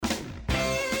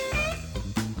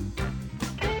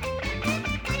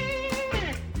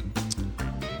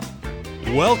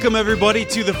Welcome, everybody,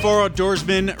 to the For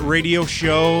Outdoorsmen radio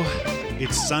show.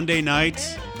 It's Sunday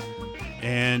night,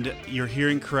 and you're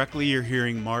hearing correctly. You're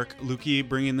hearing Mark Lukey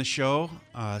bringing the show.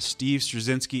 Steve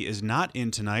Straczynski is not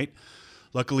in tonight.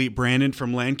 Luckily, Brandon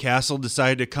from Landcastle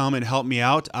decided to come and help me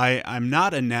out. I'm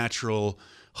not a natural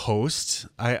host.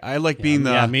 I like being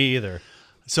the... Yeah, me either.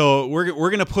 So we're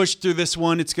going to push through this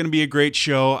one. It's going to be a great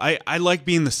show. I like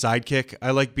being the sidekick.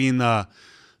 I like being the...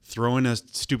 throwing a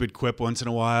stupid quip once in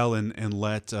a while and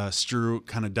let Stru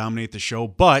kind of dominate the show.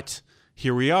 But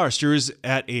here we are. Stru is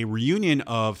at a reunion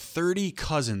of 30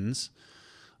 cousins,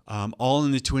 all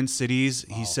in the Twin Cities.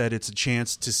 Wow. He said it's a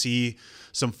chance to see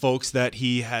some folks that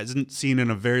he hasn't seen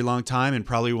in a very long time and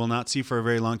probably will not see for a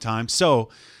very long time. So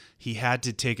he had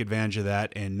to take advantage of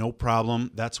that, and no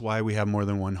problem. That's why we have more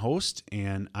than one host,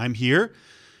 and I'm here,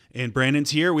 and Brandon's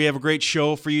here. We have a great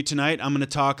show for you tonight. I'm going to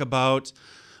talk about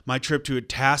my trip to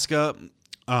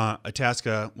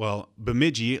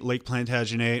Bemidji, Lake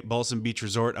Plantagenet, Balsam Beach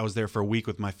Resort. I was there for a week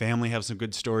with my family, have some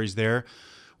good stories there.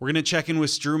 We're going to check in with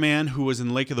Strewman, who was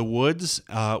in Lake of the Woods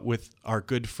with our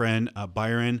good friend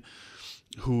Byron,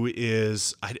 who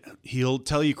is, he'll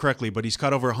tell you correctly, but he's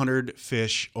caught over 100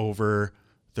 fish over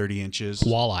 30 inches.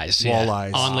 Walleyes.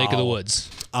 On Lake of the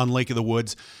Woods. On Lake of the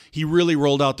Woods. He really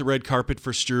rolled out the red carpet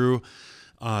for Strew.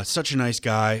 Such a nice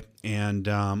guy, and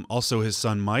also his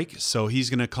son Mike. So he's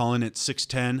going to call in at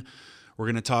 6:10. We're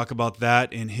going to talk about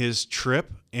that and his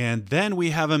trip, and then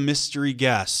we have a mystery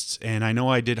guest. And I know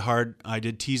I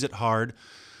did tease it hard,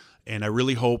 and I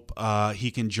really hope he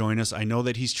can join us. I know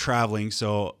that he's traveling,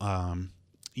 so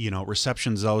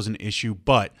reception is always an issue.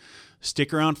 But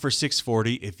stick around for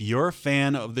 6:40. If you're a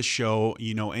fan of the show,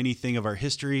 you know anything of our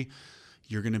history,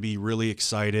 you're going to be really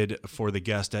excited for the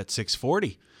guest at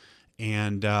 6:40.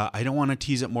 And I don't want to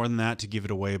tease it more than that to give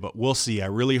it away, but we'll see. I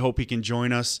really hope he can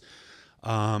join us.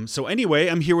 So anyway,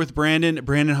 I'm here with Brandon.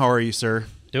 Brandon, how are you, sir?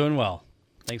 Doing well.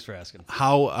 Thanks for asking.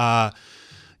 How,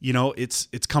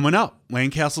 it's coming up.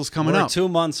 Landcastle's coming up. We're 2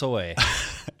 months away.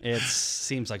 It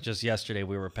seems like just yesterday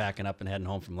we were packing up and heading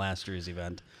home from last year's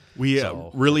event. We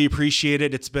really appreciate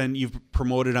it. You've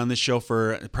promoted on this show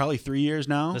for probably 3 years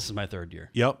now. This is my third year.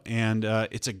 Yep, and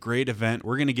it's a great event.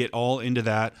 We're going to get all into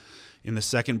that. In the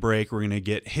second break, we're going to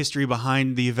get history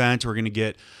behind the event. We're going to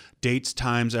get dates,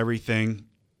 times, everything,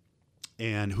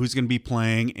 and who's going to be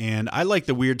playing. And I like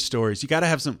the weird stories. You got to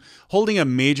have some holding a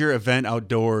major event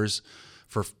outdoors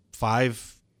for 7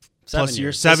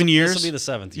 years. 7 years. This will be the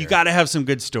 7th year. You got to have some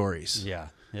good stories. Yeah,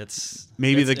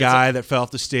 maybe the guy that fell off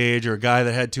the stage, or a guy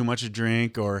that had too much to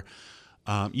drink, or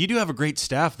you do have a great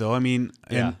staff, though. I mean,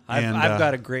 I've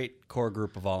got a great core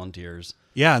group of volunteers.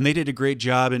 Yeah, and they did a great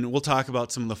job, and we'll talk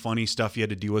about some of the funny stuff you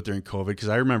had to deal with during COVID, because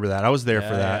I remember that. I was there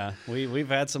for that. Yeah, we've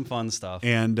had some fun stuff.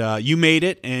 And you made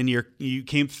it, and you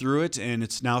came through it, and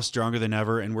it's now stronger than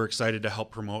ever, and we're excited to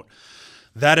help promote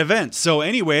that event. So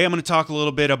anyway, I'm going to talk a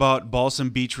little bit about Balsam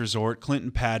Beach Resort.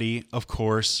 Clinton Patty, of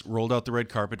course, rolled out the red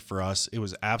carpet for us. It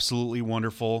was absolutely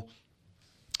wonderful.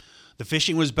 The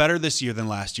fishing was better this year than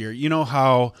last year. You know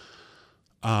how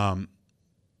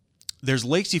there's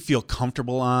lakes you feel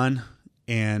comfortable on,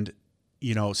 and,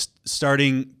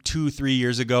 starting 2-3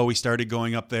 years ago, we started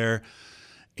going up there,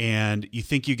 and you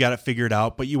think you got it figured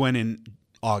out, but you went in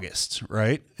August,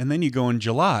 right? And then you go in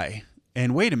July,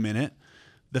 and wait a minute,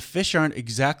 the fish aren't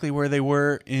exactly where they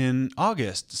were in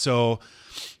August. So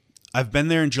I've been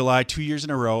there in July 2 years in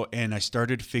a row, and I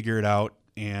started to figure it out,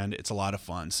 and it's a lot of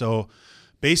fun. So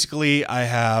basically, I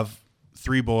have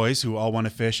 3 boys who all want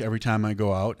to fish every time I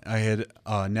go out. I had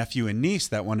a nephew and niece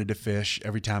that wanted to fish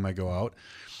every time I go out.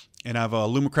 And I have a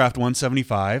Lumacraft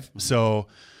 175. So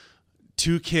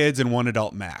 2 kids and 1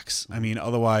 adult max. I mean,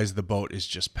 otherwise the boat is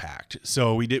just packed.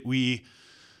 So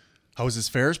I was as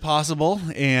fair as possible,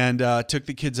 and took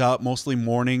the kids out mostly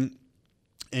morning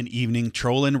and evening,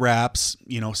 trolling wraps,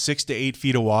 6 to 8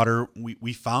 feet of water.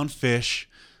 We found fish.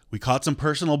 We caught some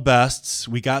personal bests.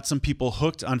 We got some people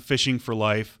hooked on fishing for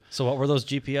life. So what were those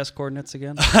GPS coordinates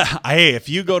again? Hey, if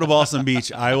you go to Balsam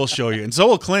Beach, I will show you. And so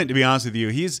will Clint, to be honest with you.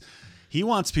 He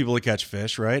wants people to catch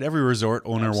fish, right? Every resort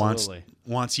owner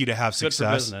wants you to have success. Good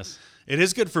for business. It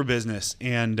is good for business.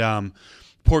 And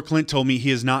poor Clint told me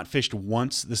he has not fished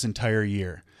once this entire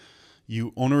year.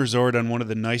 You own a resort on one of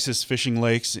the nicest fishing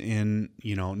lakes in,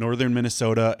 northern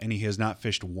Minnesota, and he has not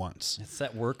fished once. It's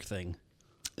that work thing.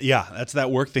 Yeah, that's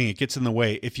that work thing. It gets in the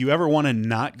way. If you ever want to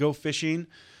not go fishing,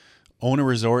 own a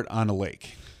resort on a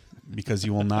lake, because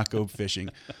you will not go fishing.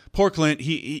 Poor Clint,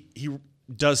 he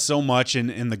does so much,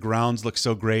 and the grounds look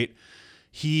so great.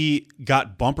 He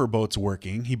got bumper boats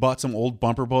working. He bought some old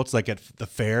bumper boats like at the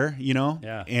fair,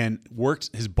 Yeah. and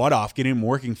worked his butt off getting them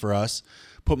working for us.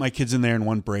 put my kids in there and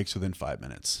one breaks within 5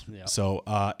 minutes. Yeah. So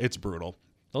it's brutal.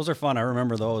 Those are fun. I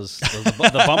remember those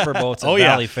the bumper boats at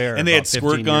Valley Fair. And they had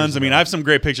squirt guns. I mean, I have some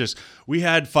great pictures. We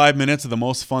had 5 minutes of the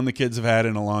most fun the kids have had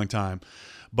in a long time.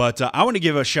 But I want to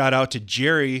give a shout out to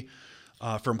Jerry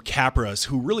from Capra's,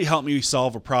 who really helped me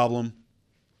solve a problem.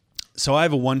 So I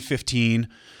have a 115.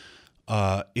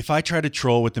 If I try to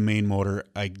troll with the main motor,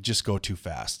 I just go too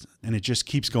fast, and it just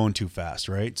keeps going too fast,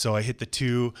 right? So I hit the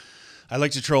 2. I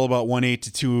like to troll about 1.8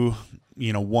 to 2,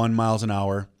 1 miles an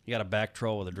hour. You got a back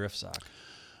troll with a drift sock.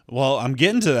 Well, I'm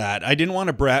getting to that. I didn't want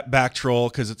to back troll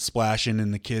because it's splashing,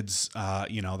 and the kids,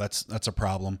 that's a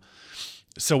problem.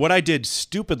 So what I did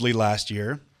stupidly last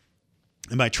year,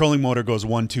 and my trolling motor goes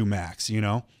 1.2 max,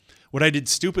 What I did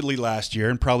stupidly last year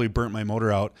and probably burnt my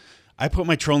motor out, I put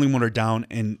my trolling motor down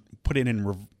and put it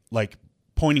in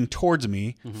pointing towards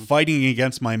me, fighting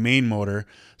against my main motor.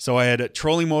 So I had a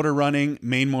trolling motor running,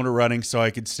 main motor running, so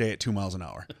I could stay at 2 miles an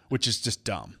hour, which is just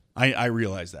dumb. I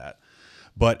realized that.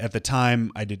 But at the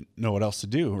time, I didn't know what else to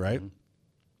do, right?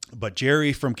 Mm-hmm. But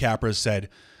Jerry from Capra's said,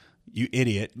 "You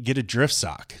idiot, get a drift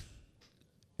sock."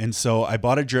 And so I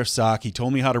bought a drift sock. He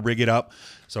told me how to rig it up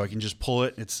so I can just pull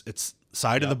it. It's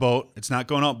side of the boat. It's not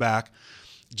going out back,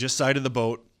 just side of the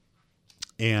boat.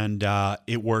 And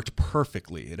it worked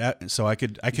perfectly. So I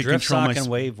could drift control sock and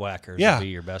wave whackers would be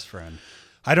your best friend.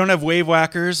 I don't have wave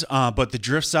whackers, but the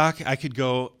drift sock, I could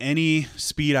go any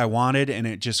speed I wanted, and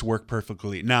it just worked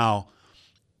perfectly. Now,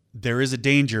 there is a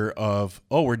danger of,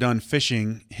 we're done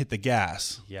fishing, hit the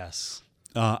gas. Yes.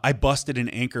 I busted an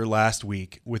anchor last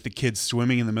week with the kids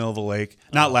swimming in the middle of the lake.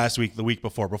 Not last week, the week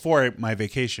before my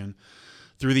vacation.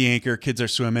 Threw the anchor, kids are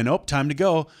swimming. Oh, time to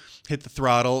go. Hit the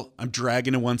throttle. I'm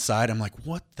dragging to one side. I'm like,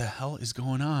 what the hell is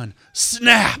going on?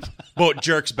 Snap! Boat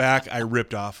jerks back. I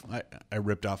ripped off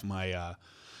my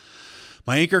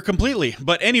my anchor completely.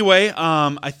 But anyway,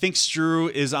 I think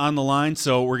Stru is on the line,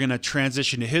 so we're going to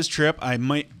transition to his trip. I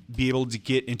might be able to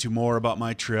get into more about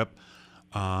my trip,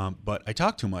 but I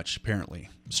talk too much, apparently.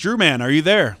 Stru man, are you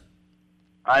there?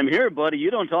 I'm here, buddy.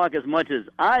 You don't talk as much as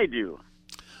I do.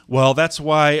 Well, that's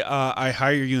why I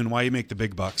hire you and why you make the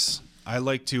big bucks. I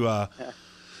like to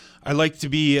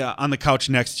be on the couch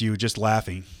next to you, just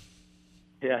laughing.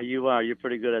 Yeah, you are. You're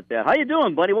pretty good at that. How you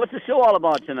doing, buddy? What's the show all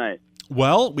about tonight?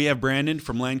 Well, we have Brandon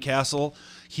from Landcastle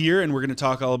here, and we're going to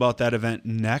talk all about that event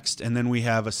next. And then we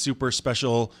have a super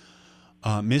special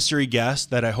mystery guest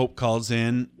that I hope calls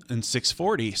in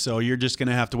 6:40. So you're just going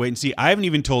to have to wait and see. I haven't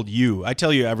even told you. I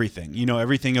tell you everything. You know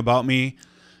everything about me.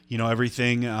 You know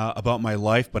everything about my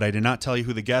life, but I did not tell you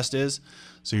who the guest is.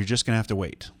 So you're just going to have to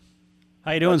wait.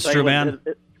 How you doing, Stru man?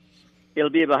 It'll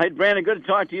be about. Hey, Brandon, good to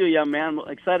talk to you, young man. I'm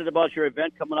excited about your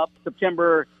event coming up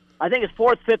September. I think it's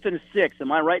 4th, 5th, and 6th.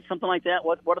 Am I right? Something like that?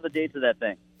 What are the dates of that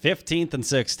thing? 15th and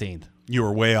 16th. You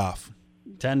were way off.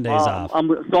 10 days off.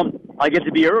 I get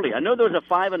to be early. I know there was a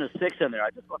 5 and a 6 in there.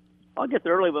 I'll get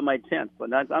there early with my 10th,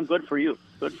 but I'm good for you.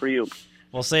 Good for you.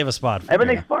 We'll save a spot for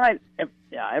Everything's fine.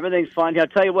 Yeah, everything's fine. I'll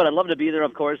tell you what, I'd love to be there,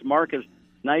 of course. Mark is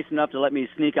nice enough to let me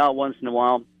sneak out once in a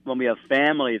while when we have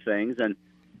family things, and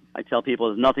I tell people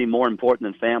there's nothing more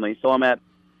important than family. So I'm at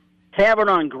Tavern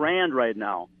on Grand right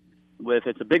now.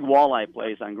 It's a big walleye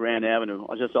place on Grand Avenue,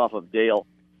 just off of Dale.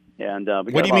 And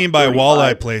what do you mean by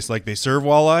walleye place? Like they serve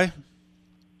walleye?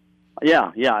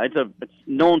 Yeah. It's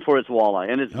known for its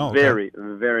walleye, and it's very,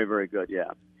 very, very good.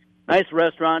 Yeah, nice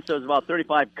restaurant. So there's about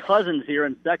 35 cousins here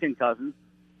and second cousins,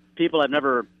 people I've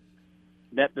never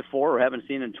met before or haven't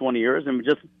seen in 20 years, and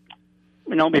just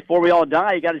before we all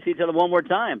die, you got to see each other one more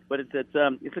time. But it's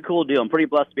a cool deal. I'm pretty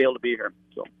blessed to be able to be here.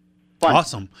 So. Fun.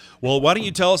 Awesome. Well, why don't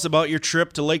you tell us about your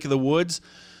trip to Lake of the Woods?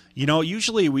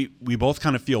 Usually we both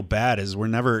kind of feel bad as we're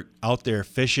never out there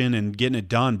fishing and getting it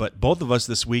done, but both of us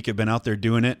this week have been out there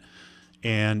doing it,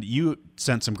 and you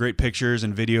sent some great pictures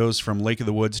and videos from Lake of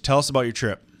the Woods. Tell us about your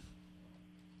trip.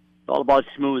 It's all about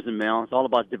schmoozing, man. It's all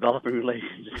about developing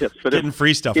relationships. Getting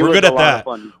free stuff. We're good at that.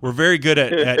 We're very good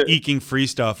at eking free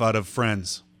stuff out of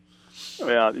friends.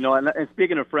 Yeah, and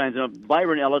speaking of friends,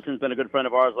 Byron Ellison's been a good friend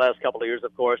of ours the last couple of years,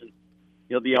 of course, and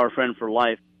he'll be our friend for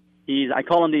life. I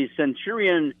call him the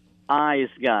Centurion Eyes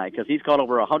guy because he's caught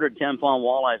over 110-pound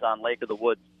walleyes on Lake of the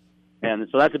Woods, and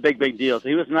so that's a big, big deal. So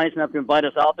he was nice enough to invite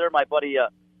us out there. My buddy,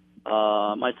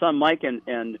 my son Mike,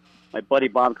 and my buddy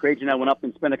Bob Craig and I went up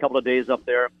and spent a couple of days up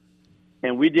there,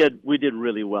 and we did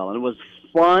really well, and it was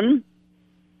fun.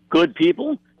 Good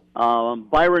people.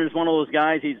 Byron is one of those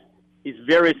guys. He's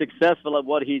very successful at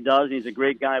what he does, and he's a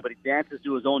great guy, but he dances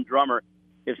to his own drummer.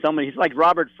 He's like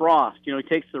Robert Frost, he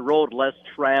takes the road less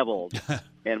traveled.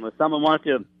 And when someone wants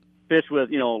to fish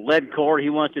with, lead cord, he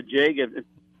wants to jig.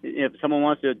 If someone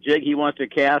wants to jig, he wants to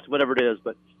cast, whatever it is.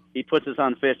 But he puts us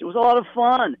on fish. It was a lot of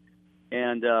fun.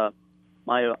 And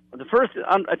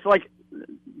it's like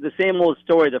the same old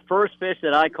story. The first fish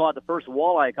that I caught, the first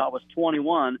walleye I caught was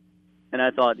 21, and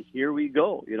I thought, here we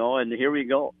go, and here we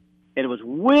go. And it was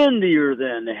windier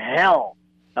than hell.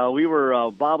 We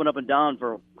were bobbing up and down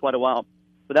for quite a while.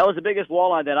 But that was the biggest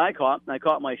walleye that I caught. I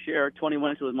caught my share. 21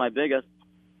 inches was my biggest.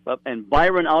 And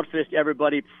Byron outfished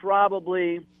everybody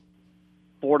probably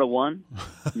 4-1,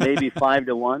 maybe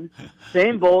 5-1.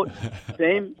 Same boat,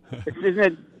 same.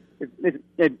 Isn't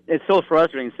it? It's so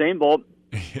frustrating. Same boat,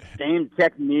 same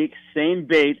technique, same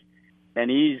bait,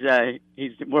 and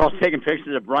we're all taking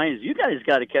pictures of Brian. You guys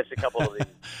got to catch a couple of these.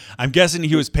 I'm guessing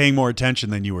he was paying more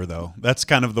attention than you were, though. That's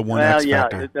kind of the one X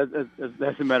factor.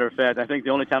 That's a matter of fact. I think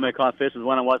the only time I caught fish was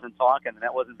when I wasn't talking, and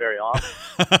that wasn't very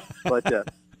often. But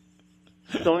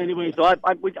so anyway,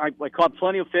 I caught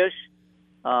plenty of fish.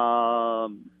 The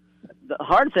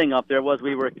hard thing up there was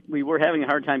we were having a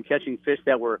hard time catching fish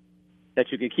that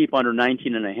you could keep under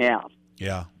 19 and a half.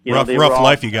 Yeah, rough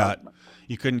life you got.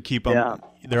 You couldn't keep them. Yeah.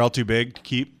 They're all too big to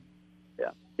keep.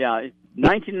 Yeah.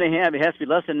 19 and a half. It has to be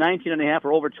less than 19 and a half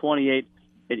or over 28.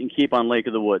 It can keep on Lake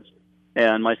of the Woods.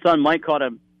 And my son Mike caught a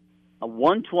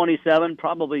 127,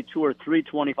 probably 2 or 3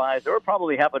 25s. There were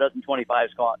probably half a dozen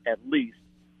 25s caught at least.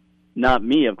 Not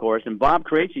me, of course. And Bob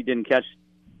Krejci didn't catch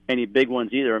any big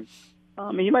ones either.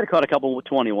 He might have caught a couple of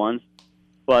 21s.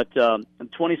 But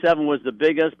 27 was the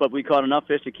biggest, but we caught enough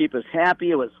fish to keep us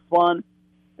happy. It was fun.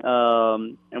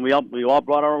 And we all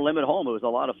brought our limit home. It was a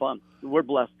lot of fun. We're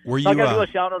blessed. Were you? So I got to do a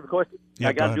shout out, of course. Yeah,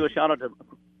 I got to do a shout out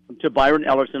to Byron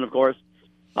Ellerson, of course.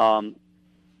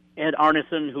 Ed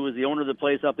Arneson, who was the owner of the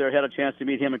place up there, had a chance to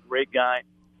meet him. A great guy.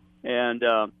 And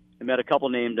I met a couple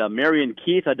named Mary and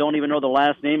Keith. I don't even know the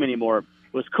last name anymore.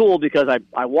 It was cool because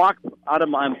I walked out of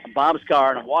my Bob's car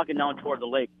and I'm walking down toward the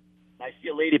lake. And I see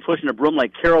a lady pushing a broom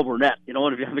like Carol Burnett. You know,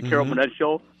 if you have the Carol Burnett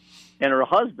show. And her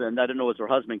husband, I didn't know it was her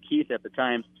husband, Keith, at the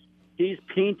time, he's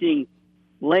painting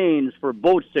lanes for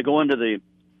boats to go into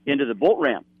the boat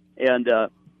ramp. And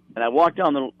I walked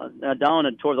down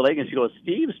and toward the lake, and she goes,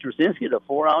 Steve Straczynski, the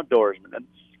 4 Outdoorsmen.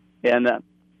 And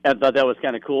I thought that was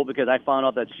kind of cool because I found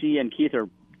out that she and Keith are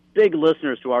big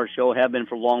listeners to our show, have been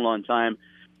for a long, long time.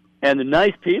 And the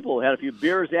nice people had a few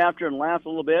beers after and laughed a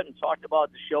little bit and talked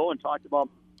about the show and talked about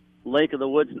Lake of the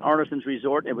Woods and Arneson's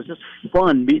Resort. It was just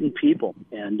fun meeting people.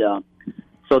 And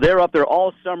so they're up there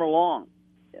all summer long.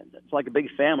 And it's like a big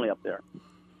family up there.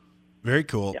 Very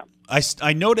cool. Yeah.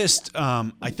 I noticed,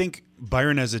 I think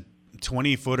Byron has a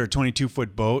 20-foot or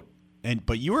 22-foot boat,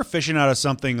 but you were fishing out of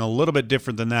something a little bit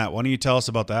different than that. Why don't you tell us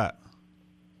about that?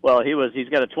 Well, he's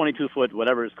got a 22-foot,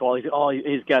 whatever it's called.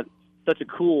 He's got such a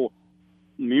cool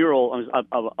mural,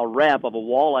 a wrap of a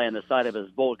walleye on the side of his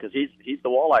boat because he's the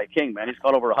walleye king, man. He's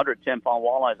caught over 110-pound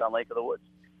walleyes on Lake of the Woods.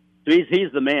 So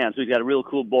he's the man. So he's got a real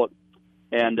cool boat.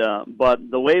 And but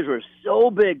the waves were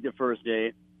so big the first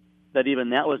day that even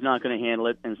that was not going to handle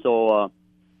it. And so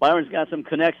Byron's got some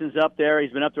connections up there.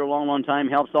 He's been up there a long, long time,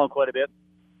 helps out quite a bit.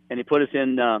 And he put us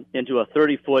into a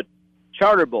 30-foot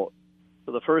charter boat.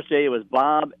 So the first day it was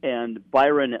Bob and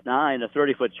Byron and I in a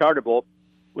 30-foot charter boat,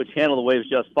 which handled the waves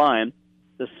just fine.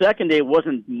 The second day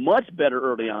wasn't much better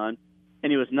early on,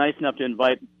 and he was nice enough to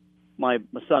invite my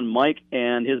son Mike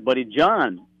and his buddy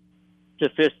John to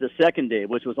fish the second day,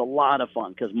 which was a lot of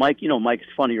fun because Mike's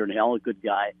funnier than hell, a good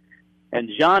guy. And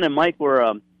John and Mike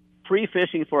were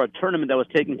pre-fishing for a tournament that was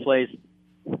taking place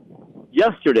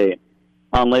yesterday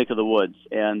on Lake of the Woods.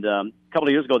 And a couple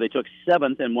of years ago, they took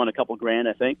 7th and won a couple grand,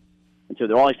 I think. And so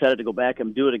they're all excited to go back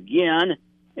and do it again.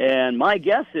 And my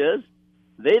guess is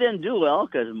they didn't do well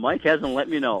because Mike hasn't let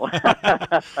me know.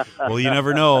 Well, you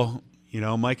never know. You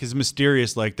know, Mike is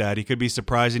mysterious like that. He could be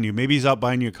surprising you. Maybe he's out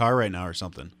buying you a car right now or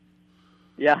something.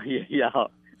 Yeah.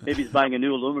 Maybe he's buying a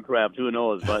new Lumacraft. Who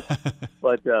knows? But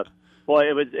boy,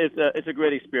 it's a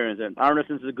great experience. And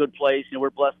Arneson's is a good place. You know,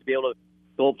 we're blessed to be able to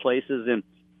go places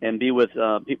and be with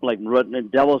people like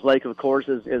Devil's Lake, of course,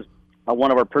 is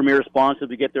one of our premier sponsors.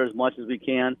 We get there as much as we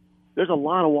can. There's a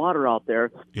lot of water out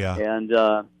there. Yeah. And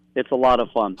it's a lot of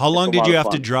fun. How long did you have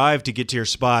to drive to get to your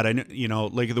spot? I know, you know,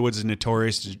 Lake of the Woods is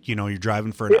notorious. You know, you're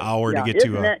driving for an hour to get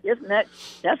to.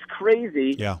 That's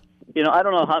crazy? Yeah. You know, I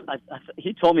don't know how.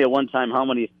 He told me at one time how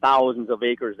many thousands of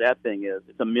acres that thing is.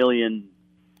 It's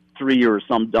 1,000,003 or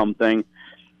some dumb thing.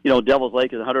 You know, Devil's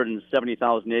Lake is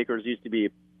 170,000 acres. It used to be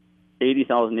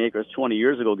 80,000 acres 20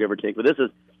 years ago, give or take. But this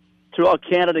is throughout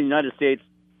Canada and the United States.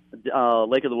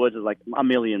 Lake of the Woods is like 1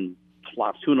 million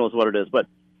plus. Who knows what it is? But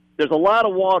there's a lot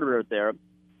of water out there, and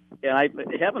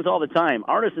it happens all the time.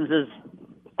 Arneson's is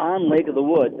on Lake of the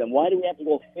Woods, and why do we have to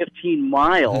go 15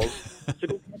 miles to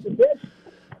go catch a fish?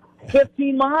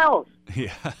 15 miles.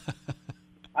 Yeah.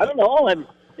 I don't know.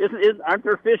 Aren't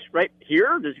there fish right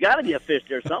here? There's got to be a fish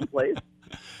there someplace.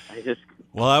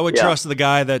 Well, I would trust the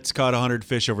guy that's caught 100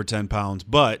 fish over 10 pounds,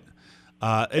 but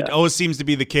it always seems to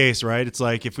be the case, right? It's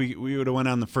like if we would have went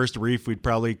on the first reef, we'd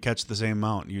probably catch the same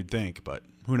amount, you'd think, but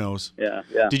who knows? Yeah.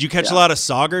 Did you catch a lot of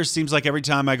saugers? Seems like every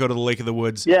time I go to the Lake of the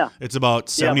Woods, it's about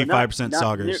 75%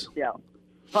 saugers.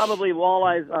 Probably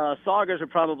walleyes. Saugers are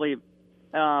probably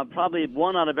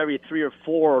one out of every 3 or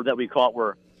 4 that we caught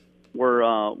were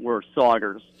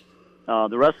saugers.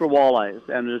 The rest were walleyes,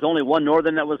 and there's only one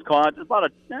northern that was caught.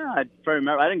 About I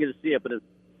remember. I didn't get to see it, but it's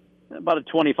about a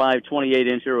 25, 28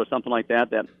 incher or something like that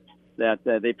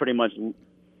they pretty much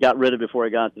got rid of before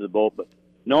it got to the boat. But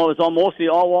no, it was mostly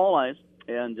all walleyes,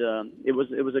 and it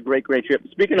was a great trip.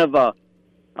 Speaking of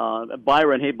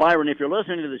Byron, hey Byron, if you're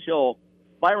listening to the show,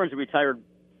 Byron's a retired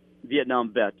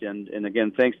Vietnam vet, and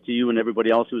again, thanks to you and everybody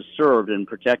else who's served and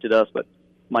protected us. But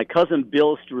my cousin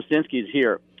Bill Strusinski is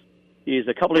here. He's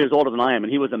a couple of years older than I am,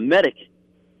 and he was a medic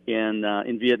in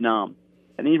Vietnam.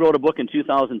 And he wrote a book in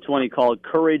 2020 called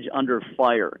Courage Under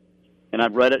Fire. And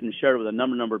I've read it and shared it with a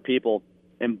number of people.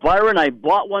 And Byron, I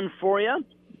bought one for you,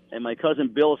 and my cousin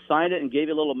Bill signed it and gave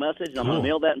you a little message. And I'm going to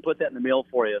mail that and put that in the mail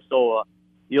for you. So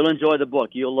you'll enjoy the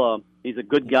book. He's a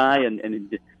good guy, and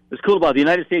it's cool about the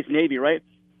United States Navy, right?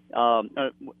 No,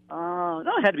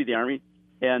 it had to be the Army.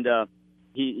 And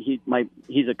he's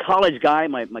a college guy.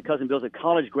 My cousin Bill's a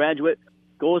college graduate,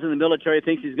 goes in the military,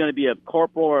 thinks he's going to be a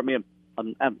corporal or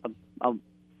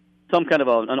some kind of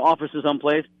an officer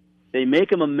someplace. They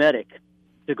make him a medic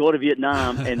to go to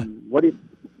Vietnam, and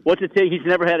what's it take? He's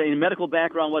never had any medical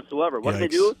background whatsoever. What do they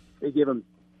do? They give him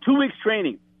 2 weeks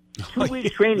training. 2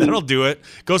 weeks training. That'll do it.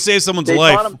 Go save someone's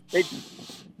life. They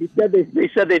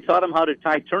said they taught him how to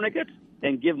tie tourniquets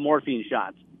and give morphine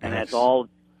shots, and that's all.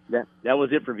 That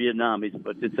was it for Vietnam.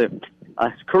 But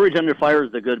it's Courage Under Fire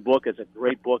is a good book. It's a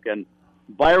great book, and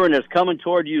Byron is coming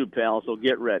toward you, pal. So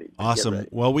get ready. Awesome. Get ready.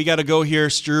 Well, we got to go here,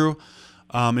 Stru.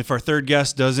 If our third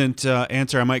guest doesn't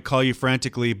answer, I might call you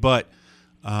frantically. But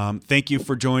thank you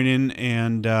for joining,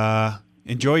 and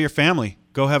enjoy your family.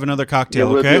 Go have another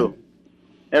cocktail. Okay. Do.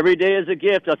 Every day is a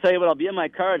gift. I'll tell you what. I'll be in my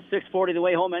car at 6:40 the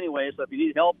way home anyway. So if you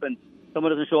need help and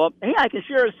someone doesn't show up, hey, I can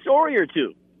share a story or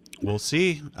two. We'll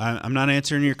see. I'm not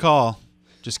answering your call.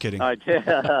 Just kidding. All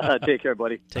right. Take care,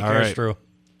 buddy. Take care, Stru.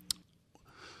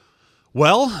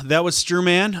 Well, that was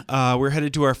Strewman. We're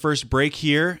headed to our first break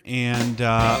here. And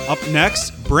up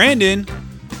next, Brandon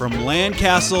from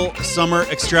Landcastle Summer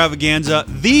Extravaganza,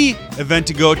 the event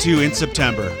to go to in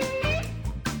September.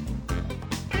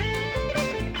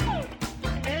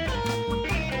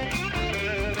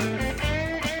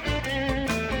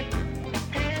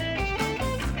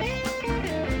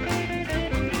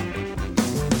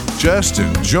 Just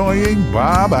enjoying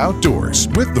Bob Outdoors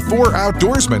with the 4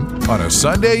 Outdoorsmen on a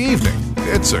Sunday evening.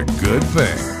 It's a good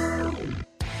thing.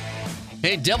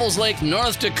 Hey, Devil's Lake,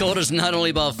 North Dakota is not only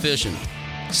about fishing.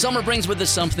 Summer brings with it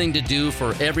something to do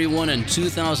for everyone, and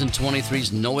 2023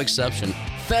 is no exception.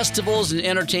 Festivals and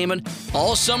entertainment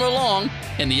all summer long,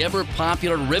 and the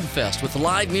ever-popular Rib Fest with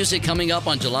live music coming up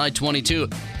on July 22.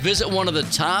 Visit one of the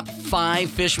top 5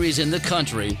 fisheries in the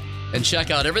country and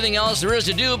check out everything else there is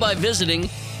to do by visiting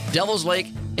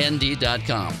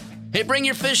DevilsLakeND.com. Hey, bring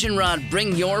your fishing rod,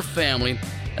 bring your family.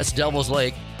 That's Devil's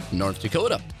Lake, North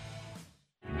Dakota.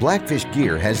 Blackfish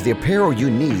Gear has the apparel you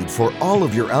need for all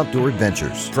of your outdoor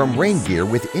adventures. From rain gear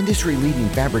with industry-leading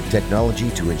fabric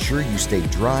technology to ensure you stay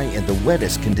dry in the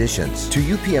wettest conditions, to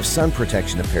UPF sun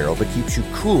protection apparel that keeps you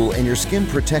cool and your skin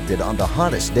protected on the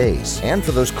hottest days. And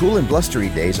for those cool and blustery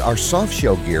days, our soft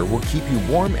shell gear will keep you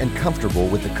warm and comfortable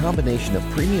with a combination of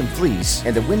premium fleece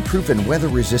and a windproof and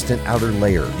weather-resistant outer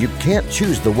layer. You can't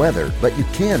choose the weather, but you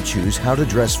can choose how to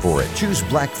dress for it. Choose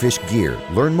Blackfish Gear.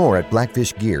 Learn more at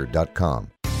blackfishgear.com.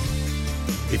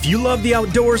 If you love the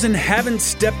outdoors and haven't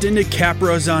stepped into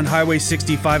Capra's on Highway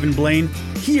 65 in Blaine,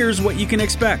 here's what you can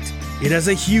expect. It has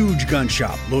a huge gun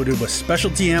shop loaded with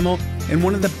specialty ammo and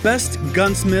one of the best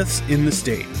gunsmiths in the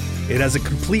state. It has a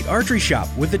complete archery shop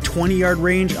with a 20-yard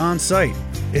range on site.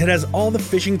 It has all the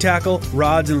fishing tackle,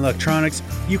 rods, and electronics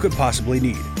you could possibly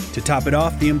need. To top it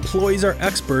off, the employees are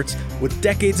experts with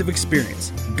decades of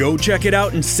experience. Go check it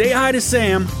out and say hi to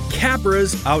Sam,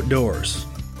 Capra's Outdoors.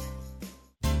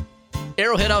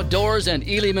 Arrowhead Outdoors and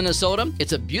Ely, Minnesota.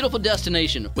 It's a beautiful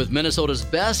destination with Minnesota's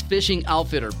best fishing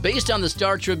outfitter based on the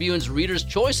Star Tribune's Reader's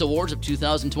Choice Awards of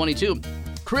 2022.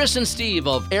 Chris and Steve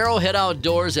of Arrowhead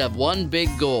Outdoors have one big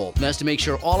goal, and that's to make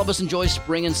sure all of us enjoy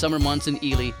spring and summer months in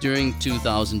Ely during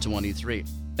 2023.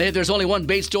 Hey, there's only one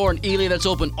bait store in Ely that's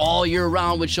open all year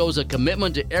round, which shows a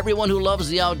commitment to everyone who loves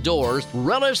the outdoors.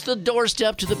 Relish the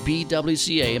doorstep to the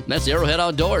BWCA. That's Arrowhead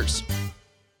Outdoors.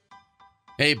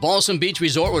 Hey, Balsam Beach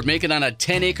Resort would make it on a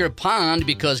 10-acre pond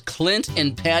because Clint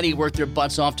and Patty worked their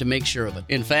butts off to make sure of it.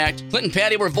 In fact, Clint and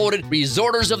Patty were voted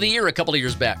Resorters of the Year a couple of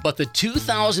years back. But the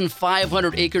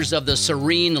 2,500 acres of the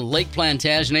serene Lake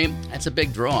Plantagenet, that's a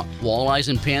big draw. Walleyes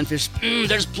and panfish,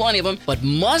 there's plenty of them. But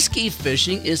muskie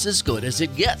fishing is as good as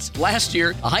it gets. Last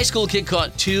year, a high school kid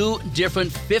caught 2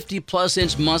 different 50-plus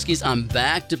inch muskies on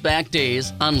back-to-back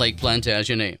days on Lake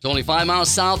Plantagenet. It's only 5 miles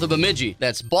south of Bemidji.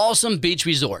 That's Balsam Beach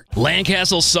Resort.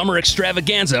 Landcastle Summer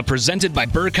Extravaganza, presented by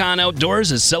Burcon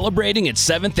Outdoors, is celebrating its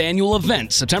 7th annual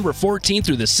event, September 14th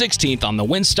through the 16th on the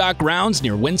Winstock Grounds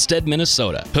near Winstead,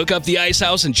 Minnesota. Hook up the ice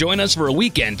house and join us for a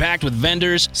weekend packed with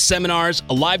vendors, seminars,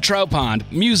 a live trout pond,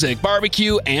 music,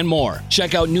 barbecue, and more.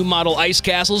 Check out new model ice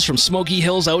castles from Smoky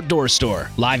Hills Outdoor Store.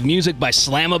 Live music by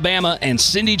Slamabama and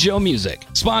Cindy Joe Music.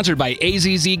 Sponsored by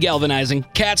AZZ Galvanizing,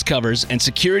 Cats Covers, and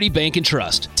Security Bank and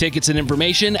Trust. Tickets and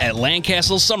information at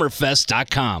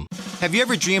LandcastleSummerFest.com. Have you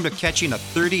ever dreamed of catching a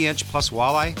 30-inch plus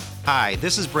walleye? Hi,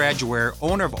 this is Brad Jaware,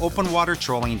 owner of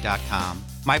OpenWaterTrolling.com.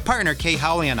 My partner Kay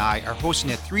Howley and I are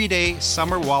hosting a 3-day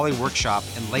summer walleye workshop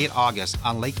in late August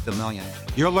on Lake Vermilion.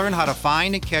 You'll learn how to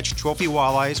find and catch trophy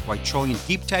walleyes while trolling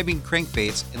deep-diving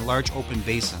crankbaits in large open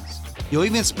basins. You'll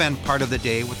even spend part of the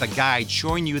day with a guide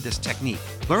showing you this technique.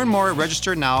 Learn more and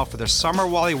register now for the Summer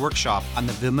Walleye Workshop on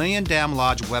the Vermilion Dam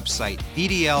Lodge website,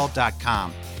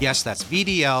 VDL.com. Yes, that's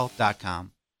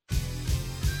VDL.com.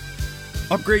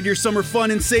 Upgrade your summer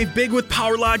fun and save big with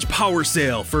Power Lodge Power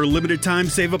Sale. For a limited time,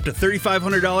 save up to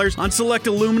 $3,500 on select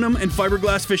aluminum and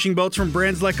fiberglass fishing boats from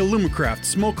brands like Alumacraft,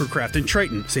 Smokercraft, and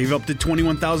Triton. Save up to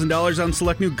 $21,000 on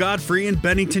select new Godfrey and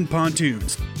Bennington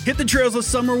pontoons. Hit the trails this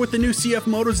summer with the new CF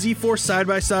Moto Z4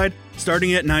 side-by-side,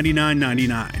 starting at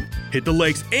 $99.99. Hit the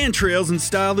lakes and trails in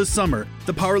style this summer.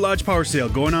 The Power Lodge Power Sale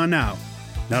going on now.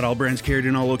 Not all brands carried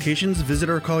in all locations. Visit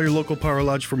or call your local Power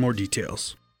Lodge for more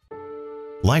details.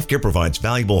 LifeCare provides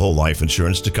valuable whole life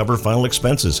insurance to cover final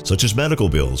expenses such as medical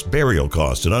bills, burial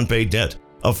costs, and unpaid debt.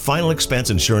 A final expense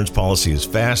insurance policy is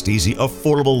fast, easy,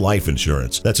 affordable life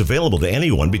insurance that's available to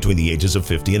anyone between the ages of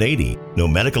 50 and 80. No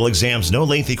medical exams, no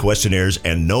lengthy questionnaires,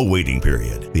 and no waiting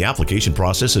period. The application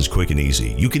process is quick and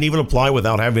easy. You can even apply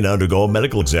without having to undergo a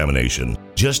medical examination.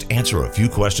 Just answer a few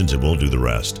questions and we'll do the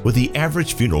rest. With the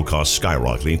average funeral cost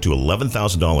skyrocketing to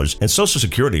 $11,000 and Social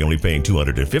Security only paying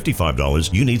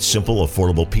 $255, you need simple,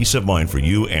 affordable peace of mind for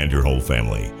you and your whole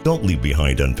family. Don't leave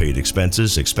behind unpaid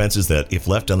expenses that, if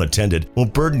left unattended,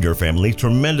 will burden your family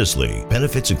tremendously.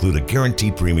 Benefits include a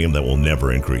guaranteed premium that will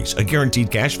never increase, a guaranteed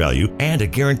cash value, and a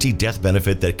guaranteed death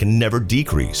benefit that can never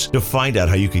decrease. To find out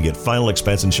how you can get final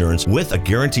expense insurance with a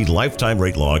guaranteed lifetime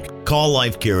rate lock, call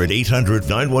LifeCare at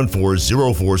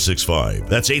 800-914-0465.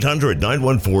 That's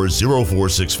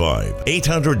 800-914-0465.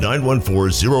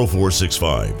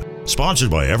 800-914-0465.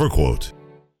 Sponsored by EverQuote.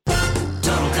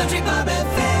 Total Country Bob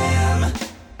FM.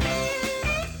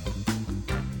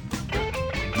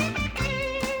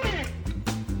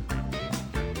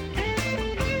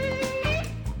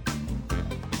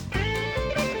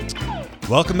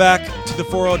 Welcome back to the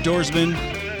Four Outdoorsmen.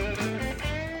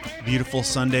 Beautiful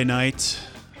Sunday night.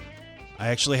 I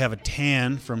actually have a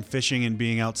tan from fishing and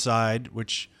being outside,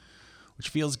 which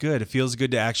feels good. It feels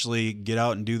good to actually get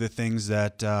out and do the things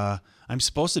that I'm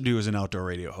supposed to do as an outdoor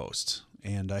radio host.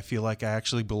 And I feel like I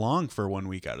actually belong for 1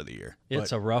 week out of the year.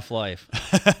 It's a rough life.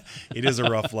 It is a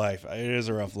rough life. It is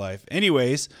a rough life.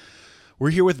 Anyways, we're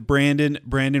here with Brandon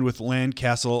with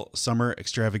Landcastle Summer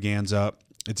Extravaganza.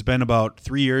 It's been about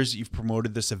 3 years you've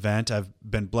promoted this event. I've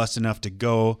been blessed enough to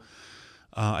go.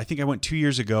 I think I went 2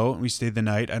 years ago and we stayed the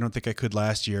night. I don't think I could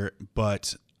last year,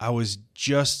 but I was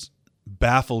just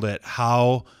baffled at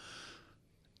how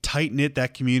tight-knit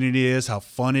that community is, how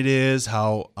fun it is,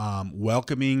 how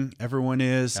welcoming everyone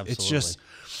is. Absolutely.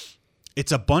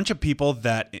 It's a bunch of people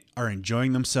that are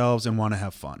enjoying themselves and want to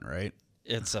have fun, right?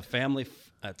 It's a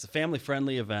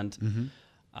family-friendly event.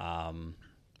 Mm-hmm.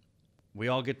 We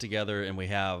all get together and we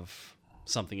have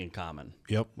something in common.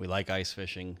 Yep. We like ice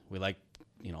fishing. We like,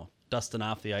 dusting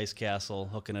off the ice castle,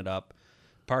 hooking it up,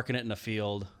 parking it in a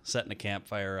field, setting a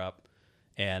campfire up,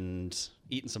 and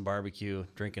eating some barbecue,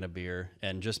 drinking a beer,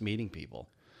 and just meeting people.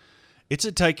 It's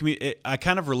a tight community. I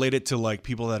kind of relate it to like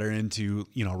people that are into,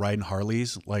 riding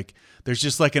Harleys. Like there's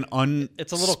just like an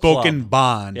it's a little unspoken club.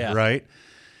 bond, Yeah. right?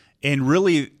 And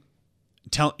really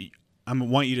I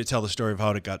want you to tell the story of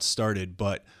how it got started,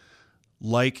 but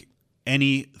like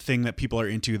anything that people are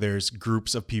into, there's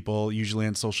groups of people, usually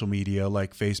on social media,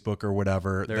 like Facebook or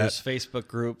whatever. There's Facebook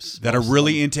groups that are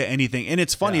really into anything. And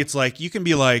it's funny. It's like, you can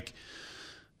be like,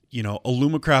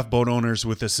 Alumacraft boat owners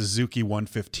with a Suzuki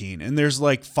 115. And there's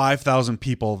like 5,000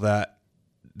 people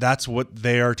that's what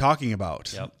they are talking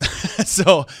about. Yep.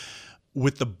 So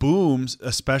with the booms,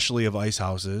 especially of ice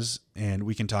houses, and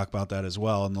we can talk about that as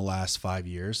well in the last 5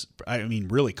 years. I mean,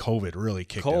 really, COVID really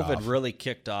kicked it off. COVID really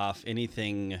kicked off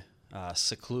anything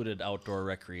secluded outdoor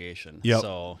recreation. Yep.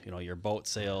 So, your boat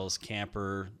sales,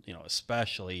 camper,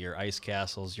 especially your ice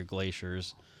castles, your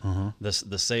glaciers,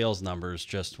 the sales numbers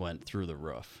just went through the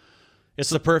roof. It's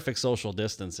the perfect social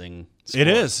distancing sport.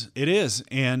 It is.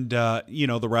 And,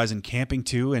 the rise in camping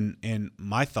too. And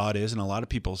my thought is, and a lot of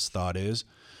people's thought is,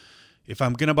 if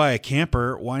I'm going to buy a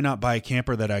camper, why not buy a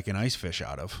camper that I can ice fish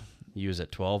out of? Use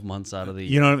it 12 months out of the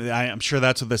year. I'm sure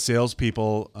that's what the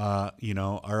salespeople,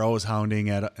 are always hounding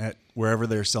at wherever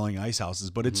they're selling ice houses.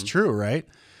 But it's true, right?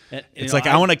 And, it's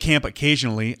I want to camp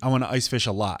occasionally. I want to ice fish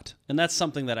a lot. And that's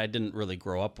something that I didn't really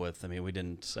grow up with. I mean, we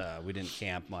didn't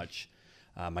camp much.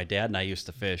 My dad and I used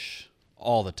to fish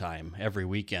all the time, every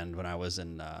weekend when I was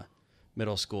in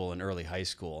middle school and early high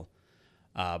school.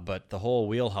 But the whole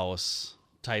wheelhouse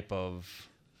type of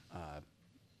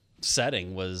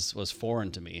setting was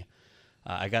foreign to me.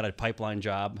 I got a pipeline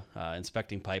job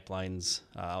inspecting pipelines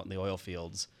out in the oil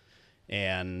fields,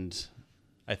 and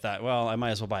I thought, well, I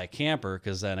might as well buy a camper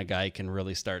because then a guy can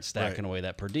really start stacking away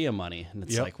that per diem money. And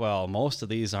it's like, well, most of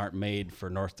these aren't made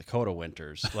for North Dakota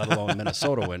winters, let alone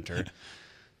Minnesota winter.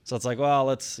 So it's like, well,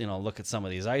 let's look at some of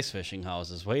these ice fishing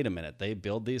houses. Wait a minute, they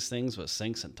build these things with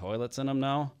sinks and toilets in them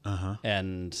now,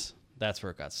 and that's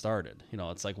where it got started.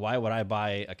 It's like, why would I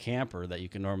buy a camper that you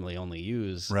can normally only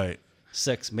use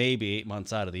 6, maybe 8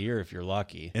 months out of the year if you're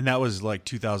lucky? And that was like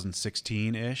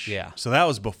 2016-ish. Yeah. So that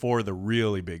was before the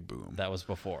really big boom. That was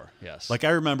before, yes. Like,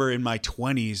 I remember in my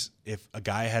 20s, if a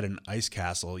guy had an ice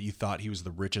castle, you thought he was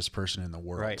the richest person in the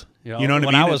world. Right. You know what I mean?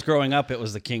 When I was growing up, it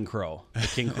was the King Crow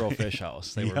Fish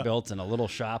House. They were built in a little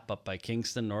shop up by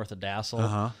Kingston, north of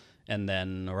Dassel. And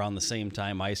then around the same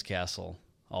time, Ice Castle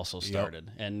also started.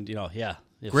 And,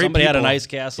 if great somebody had an people. ice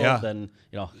castle, then,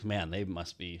 man, they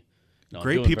must be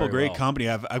great doing people, very great well. company.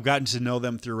 I've gotten to know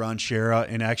them through Ron Shera,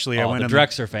 and actually I went the on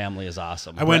Drexler family is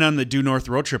awesome. I went on the Due North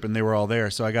road trip, and they were all there,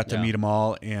 so I got to meet them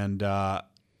all, and I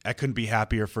couldn't be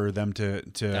happier for them to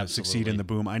succeed in the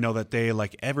boom. I know that they,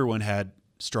 like everyone, had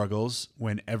struggles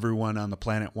when everyone on the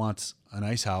planet wants an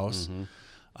ice house,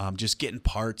 just getting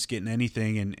parts, getting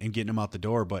anything, and getting them out the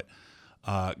door. But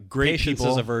great Patience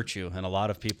people. is a virtue, and a lot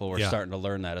of people were starting to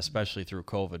learn that, especially through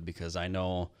COVID, because I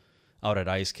know out at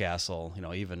Ice Castle,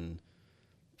 even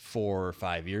 4 or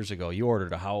 5 years ago, you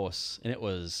ordered a house, and it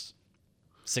was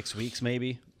 6 weeks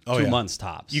maybe, 2 months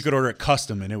tops. You could order it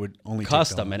custom, and it would only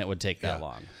custom, and it would take that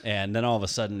long. And then all of a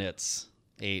sudden, it's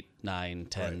 8, 9,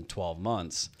 10, 12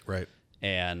 months. Right.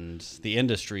 And the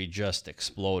industry just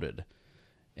exploded.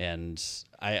 And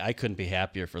I couldn't be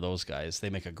happier for those guys. They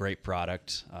make a great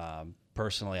product.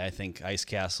 Personally, I think Ice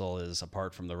Castle is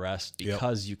apart from the rest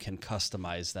because you can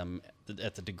customize them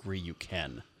at the degree you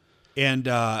can. And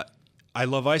I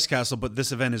love Ice Castle, but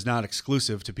this event is not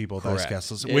exclusive to people with Ice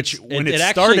Castles, which when it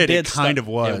started, it kind of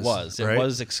was. It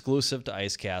was exclusive to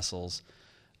Ice Castles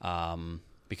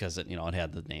because it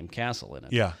had the name Castle in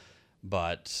it. Yeah.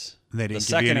 But they didn't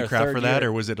give you any crap for that,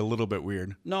 or was it a little bit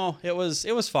weird? No, it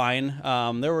was fine.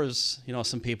 There was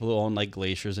some people who own like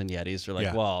glaciers and Yetis. They're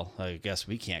like, well, I guess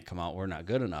we can't come out. We're not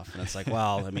good enough. And it's like,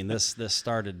 well, I mean, this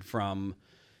started from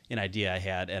an idea I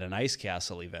had at an Ice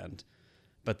Castle event,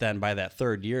 but then by that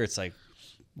third year, it's like,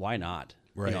 why not?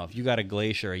 Right. If you got a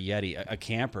glacier, a Yeti, a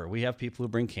camper, we have people who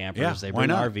bring campers. Yeah, they why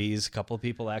bring not? RVs. A couple of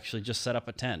people actually just set up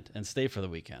a tent and stay for the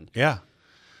weekend. Yeah.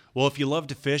 Well, if you love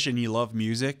to fish and you love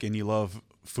music and you love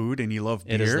food and you love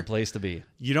beer, it is the place to be.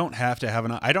 You don't have to have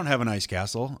I don't have an ice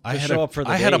castle. I had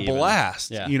a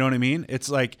blast. Yeah. You know what I mean? It's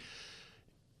like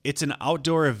it's an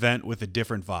outdoor event with a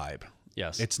different vibe.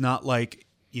 Yes. It's not like,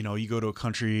 you go to a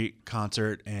country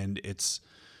concert and it's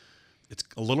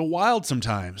a little wild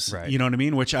sometimes. Right. You know what I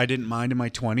mean? Which I didn't mind in my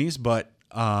 20s, but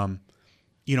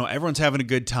everyone's having a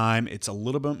good time. It's a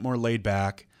little bit more laid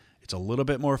back. It's a little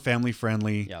bit more family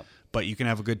friendly. Yep. But you can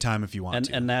have a good time if you want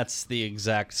to. And that's the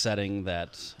exact setting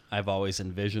that I've always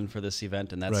envisioned for this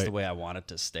event, and that's the way I want it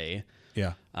to stay.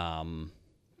 Yeah.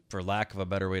 For lack of a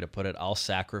better way to put it, I'll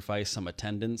sacrifice some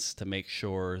attendance to make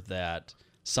sure that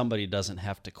somebody doesn't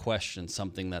have to question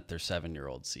something that their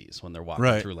 7-year-old sees when they're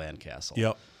walking through Landcastle.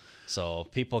 Yep. So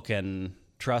people can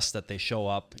trust that they show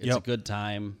up. It's a good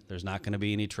time. There's not going to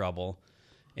be any trouble.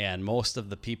 And most of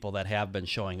the people that have been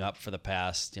showing up for the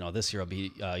past, this year will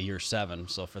be year 7.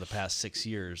 So for the past 6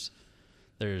 years,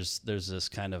 there's this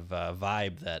kind of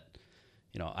vibe that,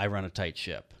 I run a tight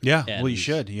ship. Yeah, and, well, you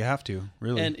should. You have to,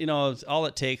 really. And, all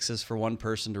it takes is for one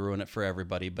person to ruin it for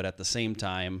everybody. But at the same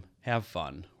time, have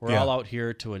fun. We're all out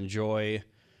here to enjoy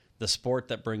the sport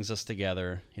that brings us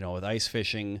together, with ice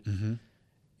fishing. Mm-hmm.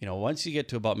 Once you get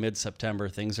to about mid-September,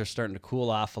 things are starting to cool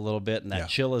off a little bit, and that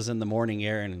chill is in the morning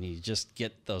air, and you just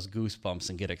get those goosebumps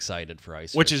and get excited for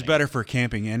ice Which fishing. is better for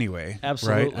camping anyway.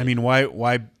 Absolutely. Right? I mean,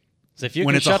 why So if you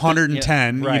when can it's shut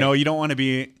 110, right. You don't want to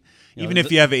be, even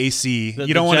if you have AC, the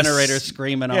you don't want to generator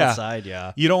screaming outside,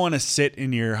 You don't want to sit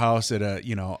in your house at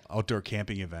a, outdoor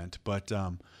camping event. But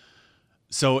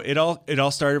so it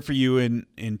all started for you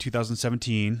in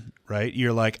 2017, right?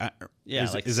 You're like,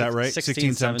 is that right?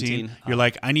 16, 17. You're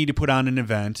like, I need to put on an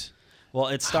event. Well,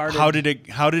 it started. How did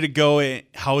it go?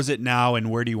 How is it now, and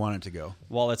where do you want it to go?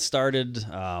 Well, it started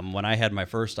when I had my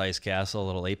first ice castle, a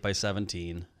little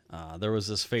 8x17. There was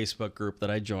this Facebook group that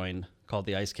I joined called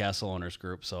the Ice Castle Owners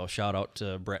Group. So shout out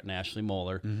to Brett and Ashley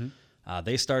Moeller. Mm-hmm.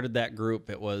 They started that group.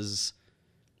 It was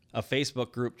a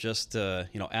Facebook group just to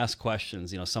ask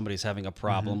questions. Somebody's having a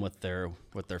problem with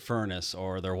their furnace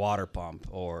or their water pump,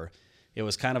 or it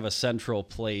was kind of a central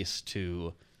place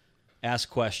to ask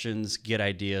questions, get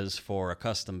ideas for a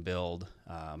custom build.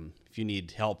 If you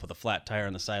need help with a flat tire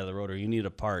on the side of the road, or you need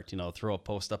a part, throw a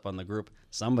post up on the group.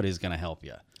 Somebody's going to help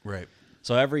you. Right.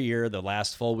 So every year, the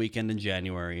last full weekend in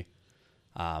January,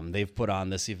 they've put on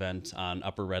this event on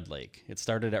Upper Red Lake. It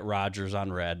started at Rogers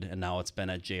on Red, and now it's been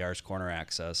at JR's Corner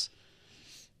Access.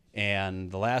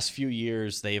 And the last few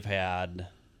years, they've had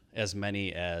as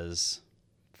many as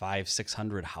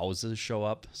 500-600 houses show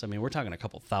up. So, we're talking a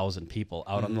couple thousand people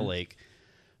out on the lake.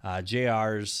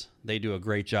 JR's, they do a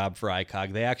great job for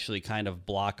ICOG. They actually kind of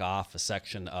block off a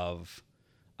section of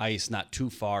ice not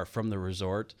too far from the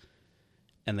resort,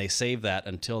 and they save that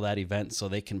until that event so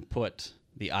they can put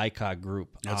the ICOG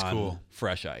group on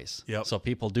fresh ice. Yep. So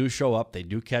people do show up. They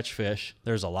do catch fish.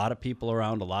 There's a lot of people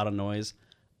around, a lot of noise.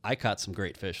 I caught some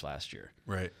great fish last year.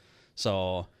 Right.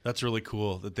 So that's really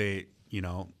cool that they,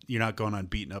 you're not going on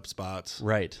beaten up spots.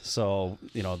 Right. So,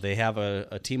 they have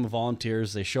a team of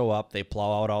volunteers. They show up. They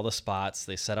plow out all the spots.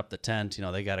 They set up the tent.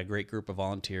 They got a great group of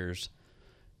volunteers.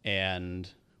 And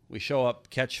we show up,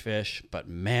 catch fish, but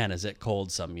man, is it cold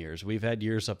some years. We've had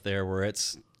years up there where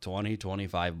it's 20,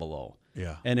 25 below.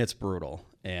 Yeah. And it's brutal.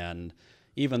 And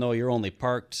even though you're only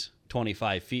parked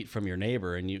 25 feet from your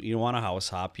neighbor and you want to house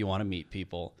hop, you want to meet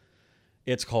people,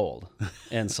 it's cold.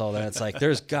 And so then it's like,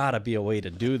 there's got to be a way to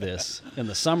do this in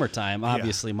the summertime,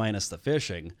 obviously minus the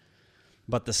fishing,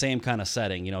 but the same kind of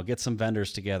setting, get some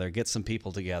vendors together, get some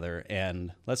people together,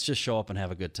 and let's just show up and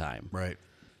have a good time. Right.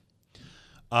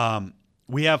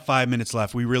 We have 5 minutes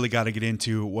left. We really got to get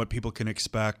into what people can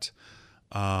expect.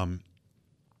 Let's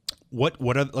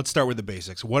start with the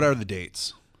basics. What are the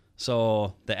dates?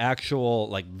 So the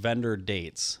actual vendor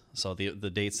dates. So the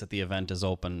dates that the event is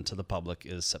open to the public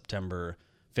is September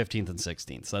 15th and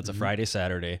 16th. So that's a Friday,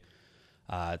 Saturday.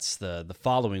 It's the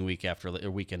following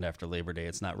weekend after Labor Day.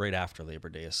 It's not right after Labor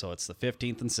Day. So it's the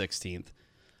 15th and 16th.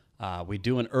 We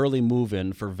do an early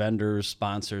move-in for vendors,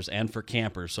 sponsors, and for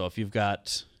campers. So if you've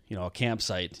got a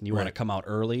campsite and you want to come out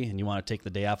early and you want to take the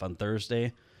day off on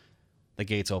Thursday, the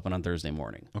gates open on Thursday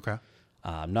morning. Okay.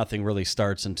 Nothing really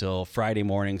starts until Friday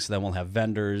morning, so then we'll have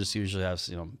vendors. Usually have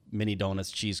mini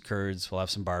donuts, cheese curds. We'll have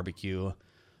some barbecue.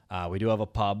 We do have a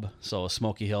pub, so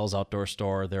Smoky Hills Outdoor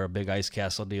Store. They're a big ice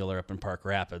castle dealer up in Park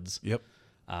Rapids. Yep.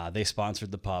 They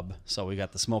sponsored the pub, so we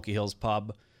got the Smoky Hills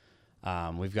pub.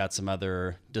 We've got some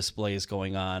other displays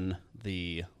going on.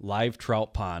 The live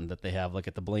trout pond that they have,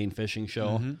 at the Blaine Fishing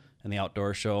Show and the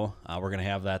Outdoor Show. We're going to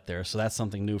have that there. So that's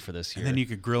something new for this year. And then you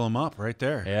could grill them up right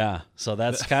there. Yeah. So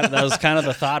that was kind of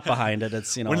the thought behind it.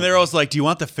 It's, when they're always like, do you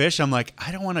want the fish? I'm like,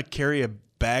 I don't want to carry a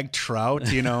bagged trout,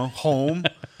 home.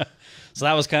 So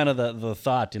that was kind of the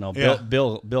thought,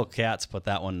 Bill Katz put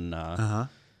that one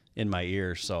in my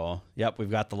ear. So, yep, we've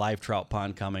got the live trout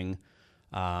pond coming.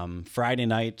 Friday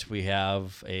night, we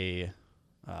have a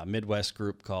Midwest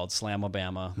group called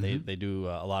Slamabama. They do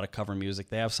a lot of cover music.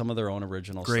 They have some of their own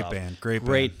original stuff.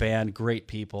 Great band, great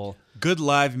people. Good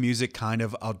live music, kind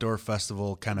of outdoor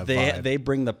festival kind of vibe. They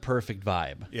bring the perfect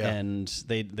vibe. Yeah. And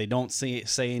they don't say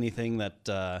anything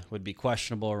that would be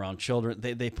questionable around children.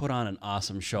 They put on an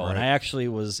awesome show. Right. And I actually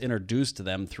was introduced to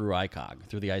them through ICOG,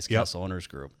 through the Ice Castle Owners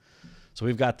Group. So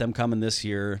we've got them coming this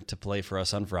year to play for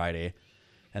us on Friday.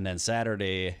 And then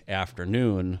Saturday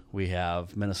afternoon, we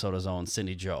have Minnesota's own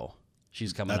Cindy Joe.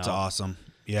 She's coming out. That's awesome.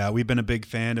 Yeah, we've been a big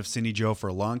fan of Cindy Joe for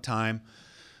a long time.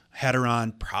 Had her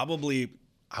on probably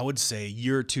I would say a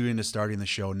year or two into starting the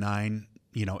show,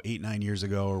 8, 9 years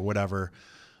ago or whatever.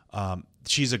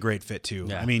 She's a great fit too.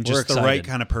 Yeah, I mean, we're just the excited. right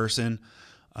kind of person.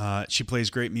 She plays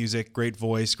great music, great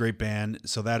voice, great band.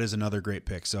 So that is another great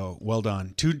pick. So well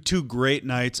done. Two great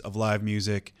nights of live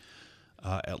music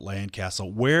at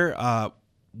Landcastle.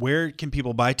 Where can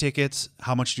people buy tickets?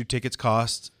 How much do tickets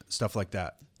cost? Stuff like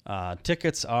that.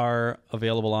 Tickets are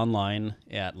available online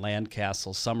at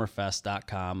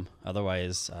landcastlesummerfest.com.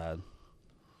 Otherwise,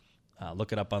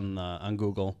 look it up on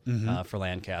Google for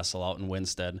Landcastle out in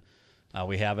Winstead.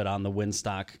 We have it on the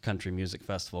Winstock Country Music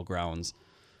Festival grounds.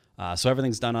 So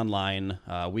everything's done online.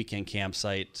 Weekend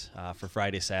campsite for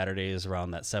Friday, Saturdays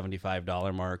around that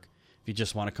 $75 mark. If you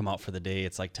just want to come out for the day,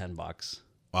 it's like $10.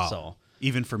 Wow. So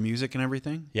even for music and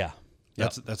everything? yeah.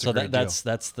 That's Yep. a so great that's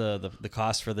the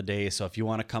cost for the day. So if you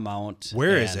want to come out,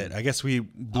 Where is it? I guess we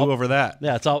blew over that.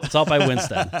 Yeah, it's out by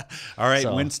Winstead. All right,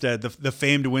 So- Winstead, the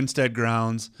famed Winstead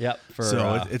grounds. Yep.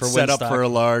 So it's for set up Winstock. for a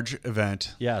large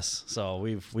event. Yes, so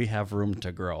we have room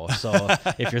to grow. So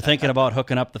if you're thinking about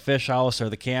hooking up the fish house or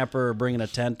the camper or bringing a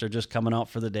tent or just coming out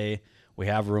for the day, we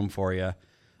have room for you.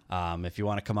 If you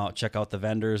want to come out, check out the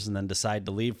vendors, and then decide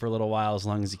to leave for a little while, as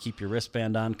long as you keep your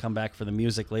wristband on, come back for the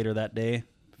music later that day,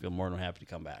 feel more than happy to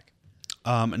come back.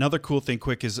 Another cool thing,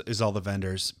 quick, is all the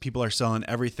vendors. People are selling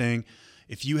everything.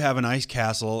 If you have an ice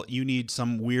castle, you need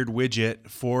some weird widget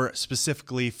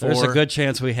specifically for. There's a good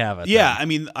chance we have it. Yeah, then. I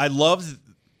mean, I love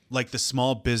like the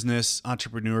small business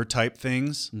entrepreneur type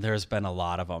things. There's been a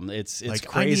lot of them. It's Like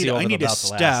crazy. I need a about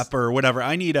the last- step or whatever.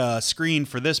 I need a screen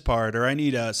for this part, or I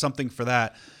need something for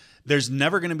that. There's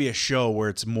never going to be a show where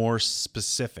it's more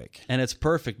specific. And it's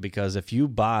perfect because if you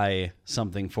buy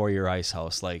something for your ice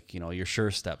house, like, your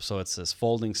Sure Step, so it's this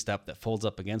folding step that folds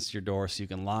up against your door so you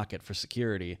can lock it for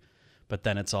security, but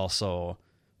then it's also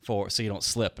so you don't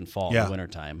slip and fall in the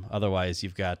wintertime. Otherwise,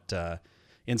 you've got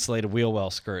insulated wheel well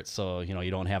skirts, so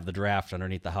you don't have the draft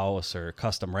underneath the house, or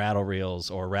custom rattle reels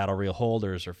or rattle reel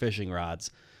holders or fishing rods.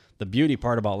 The beauty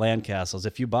part about Landcastle is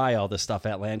if you buy all this stuff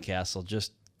at Landcastle,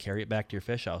 just carry it back to your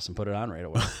fish house and put it on right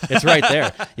away. It's right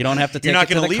there. You don't have to take You're not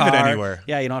it to the leave car. it anywhere.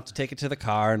 Yeah, you don't have to take it to the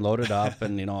car and load it up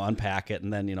and unpack it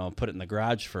and then put it in the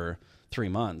garage for 3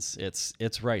 months.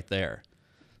 It's right there.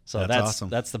 So that's awesome.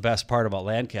 That's the best part about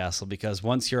Landcastle, because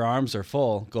once your arms are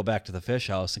full, go back to the fish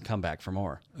house and come back for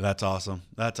more. That's awesome.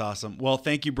 That's awesome. Well,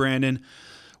 thank you, Brandon.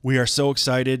 We are so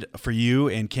excited for you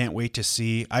and can't wait to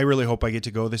see. I really hope I get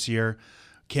to go this year.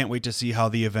 Can't wait to see how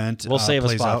the event We'll save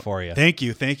plays a spot out. for you. Thank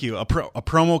you. A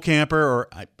promo camper, or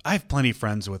I have plenty of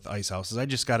friends with ice houses. I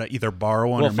just got to either borrow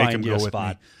one We'll or make find them you go a with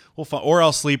spot. me. Or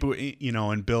I'll sleep,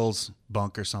 in Bill's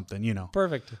bunk or something.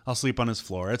 Perfect. I'll sleep on his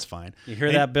floor. It's fine. You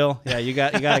hear that, Bill? Yeah, you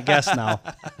got a guess now.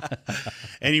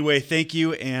 Anyway, thank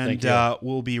you, and Thank you.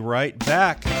 we'll be right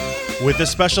back with a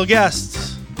special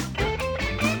guest.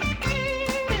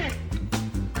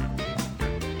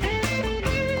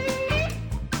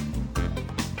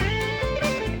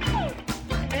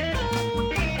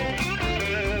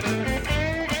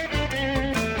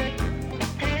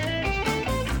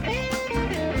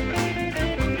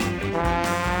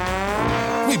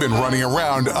 We've been running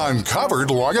around uncovered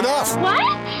long enough. What?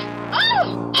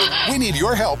 Oh! We need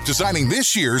your help designing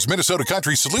this year's Minnesota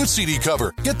Country Salute CD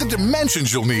cover. Get the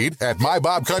dimensions you'll need at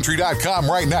mybobcountry.com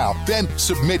right now. Then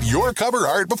submit your cover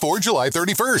art before July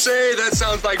 31st. Say, that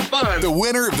sounds like fun. The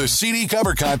winner of the CD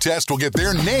cover contest will get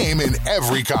their name in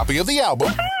every copy of the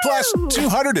album, plus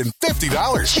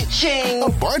 $250. Cha-ching. A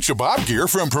bunch of Bob gear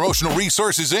from Promotional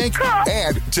Resources, Inc.,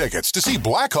 and tickets to see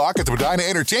Black Hawk at the Medina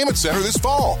Entertainment Center this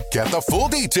fall. Get the full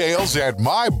details at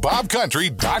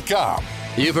mybobcountry.com.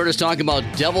 You've heard us talk about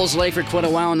Devil's Lake for quite a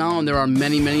while now, and there are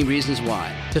many, many reasons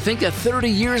why. To think that 30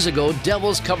 years ago,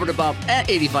 Devil's covered about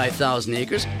 85,000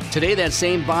 acres. Today, that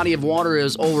same body of water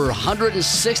is over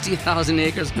 160,000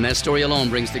 acres, and that story alone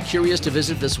brings the curious to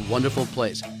visit this wonderful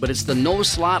place. But it's the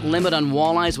no-slot limit on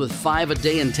walleyes with 5 a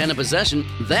day and 10 a possession.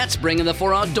 That's bringing the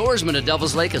 4 outdoorsmen to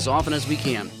Devil's Lake as often as we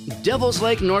can. Devil's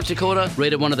Lake, North Dakota,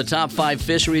 rated one of the top 5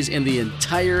 fisheries in the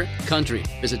entire country.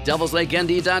 Visit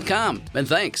devilslakend.com, and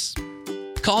thanks.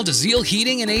 Call DeZiel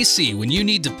Heating and AC when you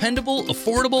need dependable,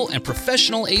 affordable, and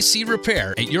professional AC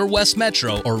repair at your West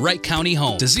Metro or Wright County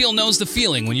home. DeZiel knows the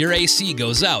feeling when your AC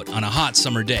goes out on a hot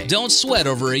summer day. Don't sweat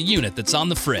over a unit that's on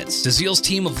the fritz. DeZiel's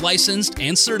team of licensed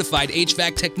and certified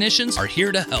HVAC technicians are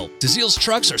here to help. DeZiel's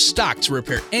trucks are stocked to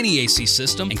repair any AC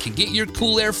system and can get your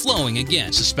cool air flowing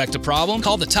again. Suspect a problem?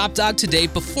 Call the top dog today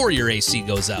before your AC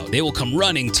goes out. They will come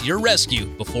running to your rescue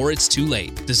before it's too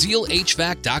late.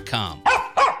 DeZielHVAC.com.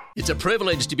 It's a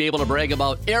privilege to be able to brag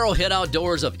about Arrowhead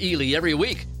Outdoors of Ely every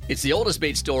week. It's the oldest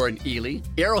bait store in Ely.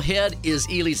 Arrowhead is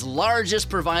Ely's largest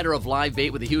provider of live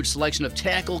bait with a huge selection of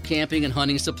tackle, camping, and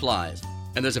hunting supplies.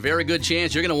 And there's a very good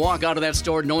chance you're going to walk out of that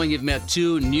store knowing you've met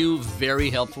two new, very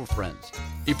helpful friends.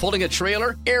 You're pulling a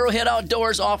trailer? Arrowhead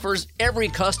Outdoors offers every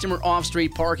customer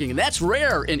off-street parking, and that's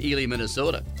rare in Ely,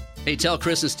 Minnesota. Hey, tell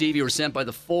Chris and Steve you were sent by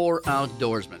the 4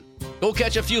 Outdoorsmen. Go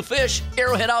catch a few fish.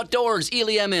 Arrowhead Outdoors,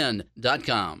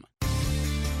 ElyMN.com.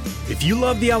 If you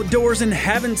love the outdoors and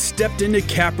haven't stepped into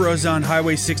Capra's on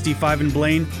Highway 65 in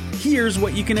Blaine, here's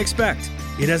what you can expect.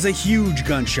 It has a huge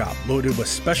gun shop loaded with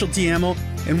specialty ammo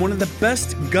and one of the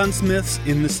best gunsmiths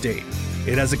in the state.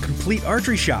 It has a complete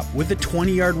archery shop with a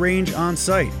 20-yard range on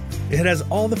site. It has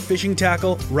all the fishing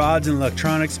tackle, rods, and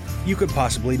electronics you could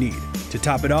possibly need. To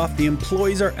top it off, the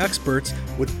employees are experts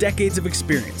with decades of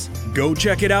experience. Go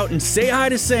check it out and say hi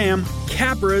to Sam,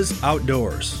 Capra's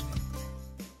Outdoors.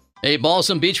 Hey,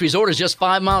 Balsam Beach Resort is just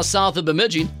 5 miles south of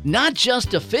Bemidji. Not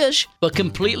just to fish, but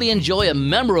completely enjoy a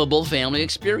memorable family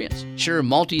experience. Sure,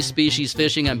 multi-species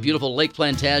fishing on beautiful Lake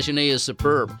Plantagenet is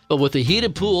superb, but with the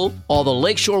heated pool, all the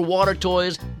lakeshore water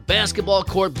toys, basketball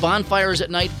court, bonfires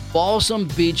at night, Balsam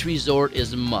Beach Resort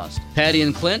is a must. Patty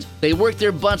and Clint, they work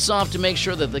their butts off to make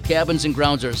sure that the cabins and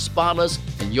grounds are spotless,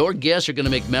 and your guests are going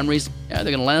to make memories. Yeah, they're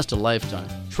going to last a lifetime.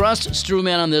 Trust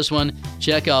Strewman on this one.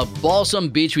 Check out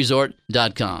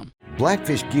balsambeachresort.com.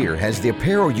 Blackfish Gear has the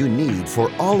apparel you need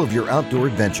for all of your outdoor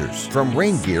adventures. From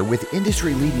rain gear with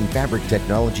industry-leading fabric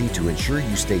technology to ensure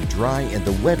you stay dry in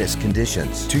the wettest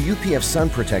conditions, to UPF sun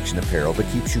protection apparel that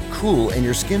keeps you cool and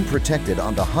your skin protected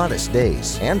on the hottest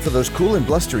days. And for those cool and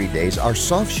blustery days, our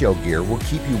soft shell gear will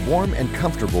keep you warm and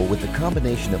comfortable with the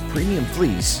combination of premium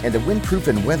fleece and a windproof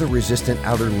and weather-resistant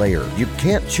outer layer. You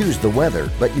can't choose the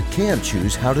weather, but you can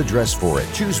choose how to dress for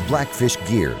it. Choose Blackfish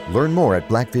Gear. Learn more at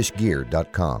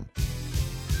blackfishgear.com.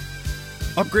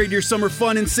 Upgrade your summer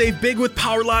fun and save big with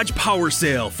Power Lodge Power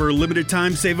Sale. For a limited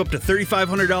time, save up to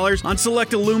 $3,500 on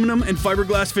select aluminum and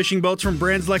fiberglass fishing boats from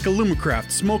brands like Alumacraft,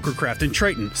 Smokercraft, and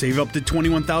Triton. Save up to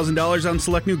 $21,000 on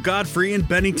select new Godfrey and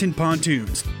Bennington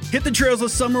pontoons. Hit the trails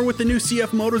this summer with the new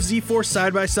CF Moto Z4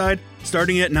 side-by-side,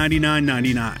 starting at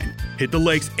 $99.99. Hit the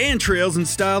lakes and trails in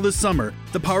style this summer.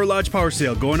 The Power Lodge Power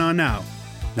Sale going on now.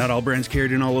 Not all brands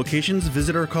carried in all locations.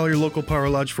 Visit or call your local Power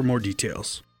Lodge for more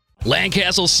details.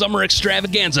 Landcastle Summer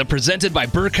Extravaganza, presented by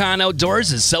Burcon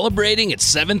Outdoors, is celebrating its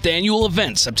 7th annual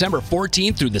event, September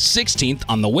 14th through the 16th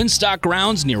on the Winstock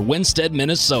Grounds near Winsted,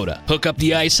 Minnesota. Hook up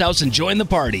the ice house and join the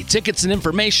party. Tickets and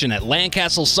information at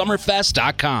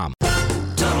LandcastleSummerFest.com.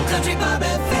 Total Country Bob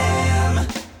FM.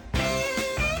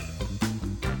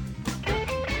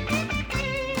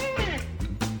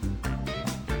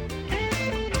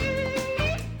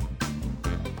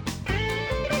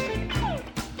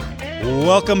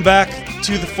 Welcome back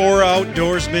to the 4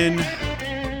 Outdoorsmen.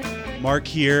 Mark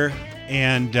here.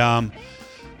 And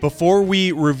before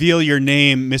we reveal your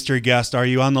name, Mr. Guest, are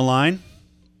you on the line?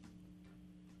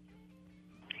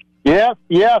 Yes,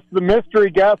 the mystery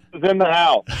guest is in the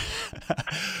house.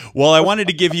 Well, I wanted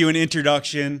to give you an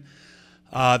introduction.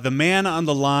 The man on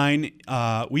the line,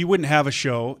 we wouldn't have a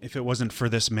show if it wasn't for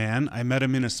this man. I met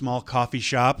him in a small coffee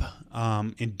shop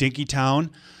in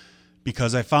Dinkytown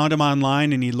because I found him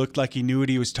online and he looked like he knew what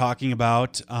he was talking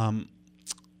about.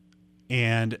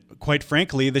 And quite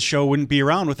frankly, the show wouldn't be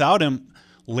around without him.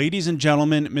 Ladies and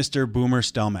gentlemen, Mr. Boomer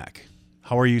Stelmach.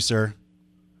 How are you, sir?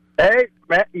 Hey,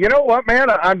 man, you know what,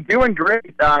 man? I'm doing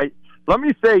great. Let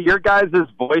me say, your guys'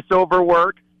 voiceover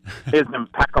work is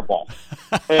impeccable.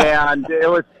 And it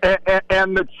was,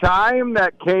 and the chime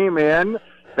that came in,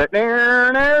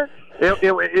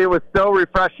 it was so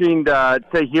refreshing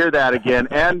to hear that again,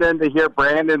 and then to hear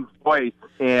Brandon's voice.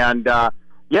 And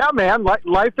yeah, man,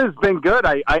 life has been good.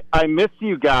 I miss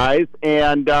you guys,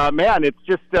 and man, it's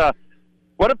just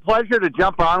what a pleasure to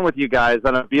jump on with you guys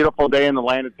on a beautiful day in the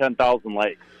land of 10,000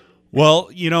 lakes. Well,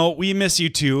 you know, we miss you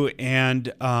too,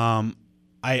 and I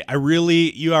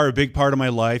really, you are a big part of my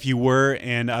life. You were,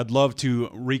 and I'd love to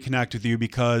reconnect with you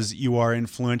because you are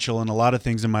influential in a lot of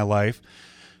things in my life.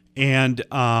 And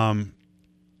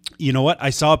you know what? I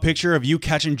saw a picture of you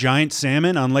catching giant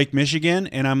salmon on Lake Michigan,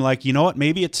 and I'm like, you know what?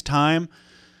 Maybe it's time.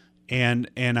 And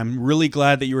I'm really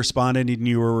glad that you responded and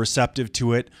you were receptive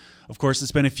to it. Of course,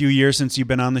 it's been a few years since you've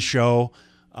been on the show.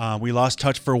 We lost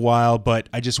touch for a while, but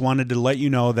I just wanted to let you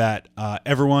know that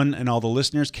everyone and all the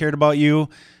listeners cared about you,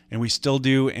 and we still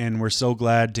do, and we're so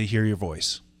glad to hear your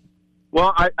voice.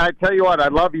 Well, I tell you what, I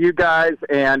love you guys,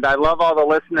 and I love all the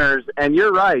listeners, and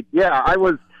you're right. Yeah,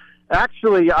 I've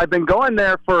been going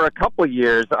there for a couple of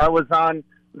years. I was on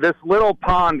this little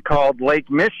pond called Lake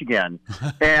Michigan,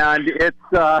 and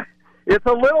it's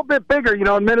a little bit bigger. You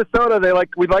know, in Minnesota,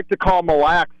 we like to call Mille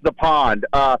Lacs the pond.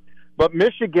 But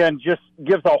Michigan just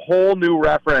gives a whole new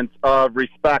reference of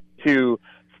respect to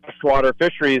freshwater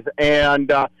fisheries.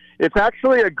 And it's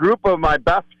actually a group of my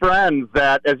best friends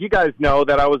that, as you guys know,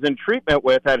 that I was in treatment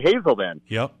with at Hazelden.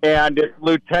 Yep. And it's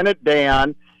Lieutenant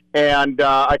Dan, and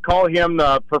I call him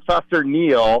the Professor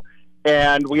Neil,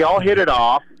 and we all hit it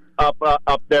off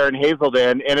up there in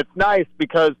Hazelden. And it's nice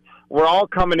because we're all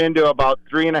coming into about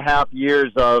 3.5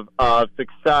 years of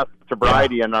success,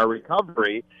 sobriety, and our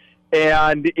recovery.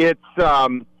 And it's,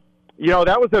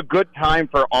 that was a good time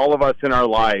for all of us in our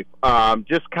life.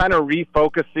 Just kind of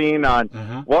refocusing on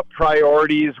what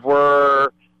priorities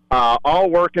were, all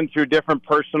working through different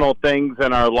personal things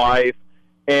in our life.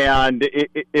 And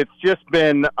it's just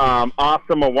been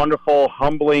awesome, a wonderful,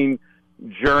 humbling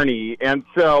journey. And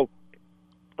so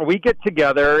we get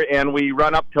together and we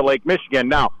run up to Lake Michigan.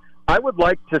 Now, I would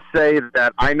like to say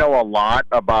that I know a lot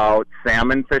about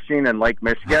salmon fishing in Lake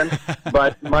Michigan,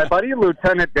 but my buddy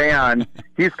Lieutenant Dan,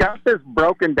 he's got this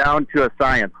broken down to a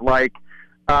science. Like,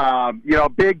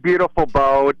 big, beautiful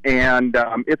boat, and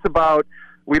it's about,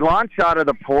 we launch out of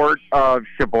the port of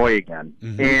Sheboygan,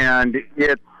 and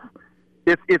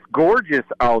it's gorgeous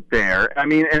out there. I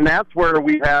mean, and that's where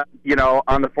we have,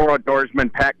 on the 4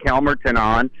 Outdoorsmen, Pat Calmerton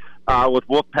on with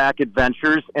Wolfpack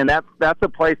Adventures, and that's a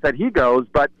place that he goes,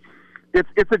 but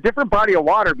it's a different body of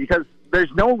water because there's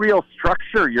no real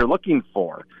structure you're looking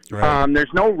for. Right.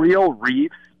 There's no real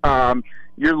reefs.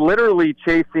 You're literally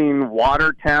chasing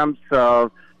water temps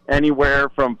of anywhere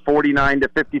from 49 to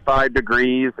 55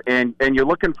 degrees, and you're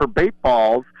looking for bait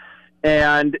balls.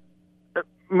 And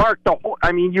Mark,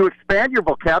 you expand your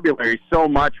vocabulary so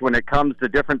much when it comes to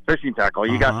different fishing tackle.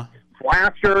 You got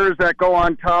flashers that go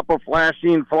on top of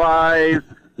flashing flies.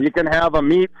 You can have a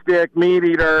meat stick, meat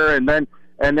eater, and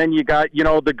then you got,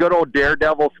 the good old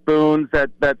Daredevil spoons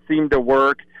that seem to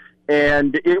work.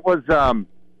 And it was,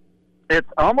 it's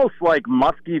almost like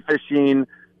musky fishing,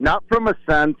 not from a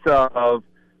sense of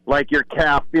like you're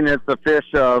casting as the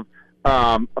fish of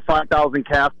 5,000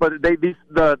 casts, but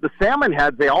the salmon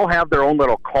heads, they all have their own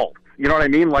little cults. You know what I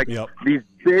mean? Like these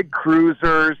big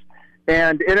cruisers.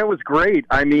 And it was great.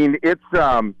 I mean, it's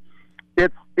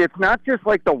not just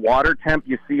like the water temp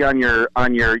you see on your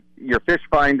fish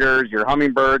finders, your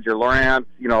Humminbirds, your Lowrance,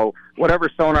 whatever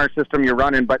sonar system you're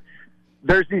running. But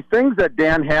there's these things that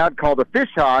Dan had called a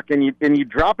fish hawk, and you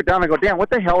drop it down and go, Dan,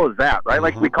 what the hell is that? Right?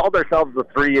 Like we called ourselves the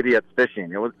 3 idiots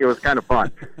fishing. It was kind of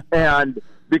fun, and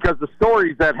because the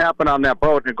stories that happened on that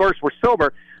boat, and of course we're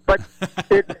sober, but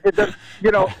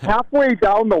halfway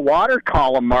down the water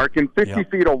column, Mark, in 50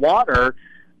 feet of water.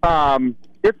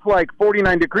 It's like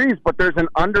 49 degrees, but there's an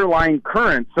underlying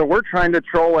current. So we're trying to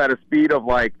troll at a speed of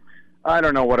like, I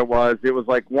don't know what it was. It was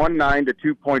like 1.9 to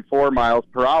 2.4 miles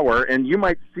per hour. And you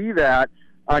might see that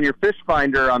on your fish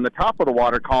finder on the top of the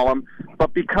water column.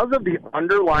 But because of the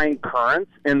underlying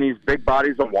currents in these big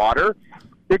bodies of water,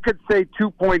 it could say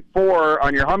 2.4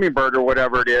 on your Humminbird or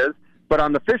whatever it is. But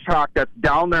on the fish hawk that's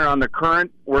down there on the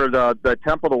current where the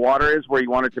temp of the water is where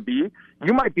you want it to be,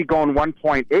 you might be going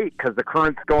 1.8 because the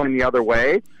current's going the other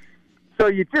way. So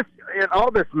you just, in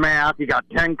all this math, you got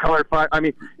 10 color five. I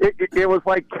mean, it was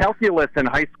like calculus in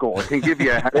high school. It can give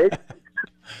you a headache.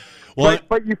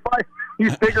 but you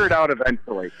figure it out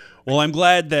eventually. Well, I'm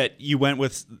glad that you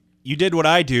did what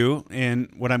I do, and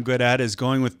what I'm good at is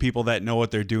going with people that know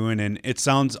what they're doing. And it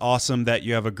sounds awesome that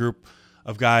you have a group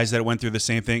of guys that went through the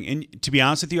same thing. And to be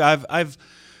honest with you, I've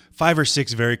 5 or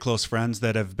 6 very close friends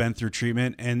that have been through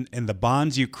treatment, and the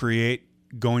bonds you create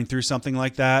going through something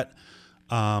like that,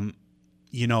 friends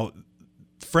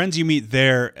you meet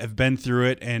there have been through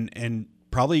it, and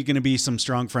probably going to be some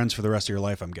strong friends for the rest of your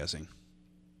life, I'm guessing.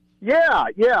 Yeah.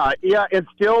 And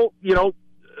still,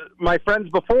 my friends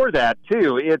before that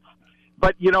too.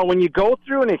 But when you go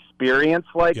through an experience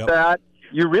like that,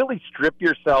 you really strip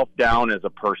yourself down as a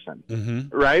person,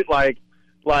 right?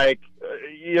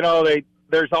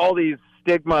 There's all these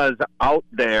stigmas out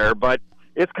there, but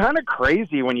it's kind of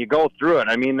crazy when you go through it.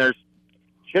 I mean, there's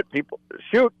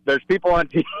there's people on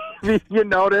TV you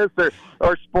notice,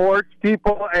 or sports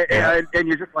people, and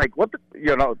you're just like, what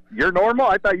you're normal?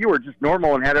 I thought you were just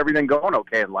normal and had everything going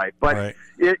okay in life. But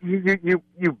you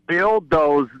build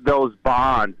those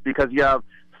bonds because you have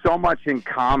so much in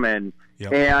common.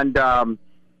 And, and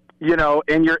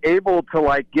you're able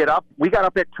to get up. We got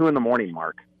up at 2 a.m,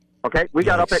 Mark. Okay. We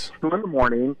got up at 2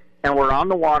 a.m, and we're on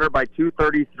the water by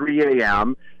 2:33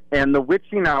 a.m. And the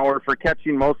witching hour for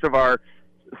catching most of our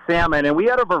salmon. And we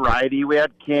had a variety. We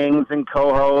had kings and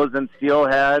cohos and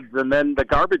steelheads. And then the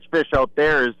garbage fish out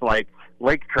there is like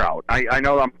lake trout. I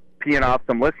know peeing off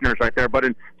some listeners right there, but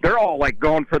they're all like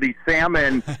going for these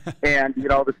salmon, and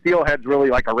the steelhead's really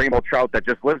like a rainbow trout that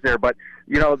just lives there. But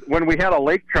when we had a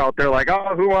lake trout, they're like,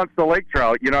 oh, who wants the lake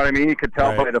trout? You know what I mean? You could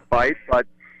tell by the fight, but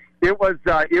it was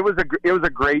a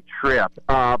great trip.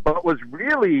 But what was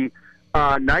really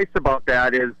nice about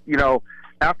that is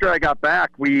after I got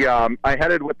back, I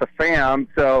headed with the fam,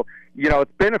 so.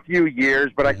 It's been a few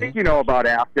years, but I think you know about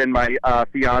Afton, my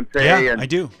fiance. Yeah, and I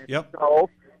do. Yep.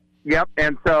 Yep.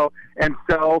 And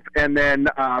then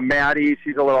Maddie,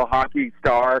 she's a little hockey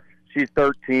star. She's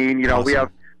 13. Awesome. We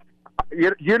have,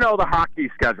 the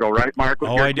hockey schedule, right, Mark?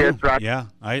 With your I do. kids, right? Yeah,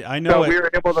 I know so it. We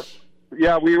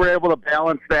were able to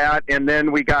balance that, and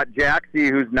then we got Jaxie,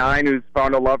 who's 9, who's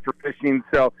found a love for fishing.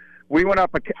 So we went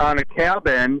up on a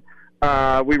cabin.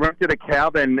 We rented a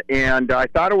cabin, and I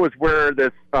thought it was where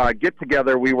this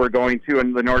get-together we were going to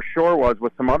in the North Shore was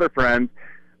with some other friends.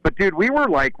 But, dude, we were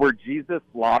like where Jesus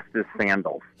lost his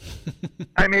sandals.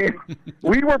 I mean,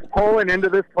 we were pulling into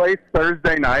this place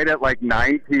Thursday night at like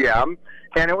 9 p.m.,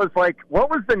 and it was like, what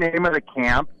was the name of the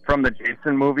camp from the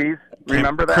Jason movies?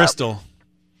 Remember that?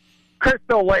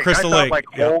 Crystal Lake. I thought, Lake. like,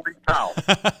 holy cow.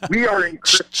 We are in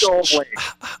Crystal Lake.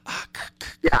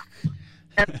 Yeah.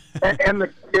 And the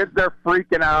kids are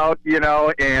freaking out,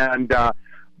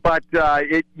 but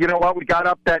you know what? We got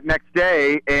up that next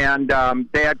day, and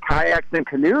they had kayaks and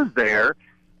canoes there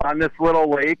on this little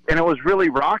lake, and it was really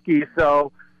rocky.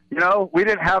 So, we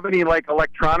didn't have any like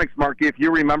electronics, Marky. If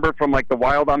you remember from like the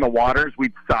Wild on the Waters,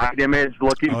 we'd side image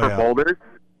looking for boulders.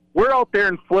 We're out there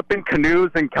and flipping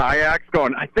canoes and kayaks,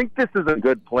 going, I think this is a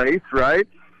good place, right?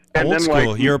 And old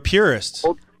school. You're a purist.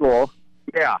 Old school,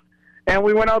 yeah. And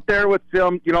we went out there with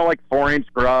some, like 4-inch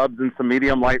grubs and some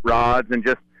medium light rods and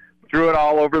just threw it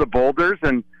all over the boulders.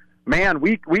 And, man,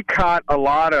 we caught a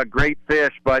lot of great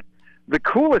fish. But the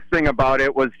coolest thing about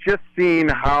it was just seeing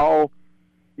how,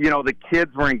 the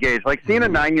kids were engaged. Like seeing a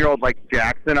 9-year-old like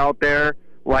Jackson out there,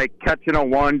 like catching a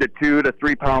 1 to 2 to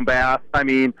 3 pound bass. I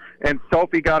mean, and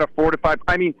Sophie got a 4 to 5.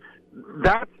 I mean,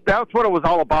 that's what it was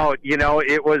all about.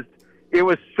 It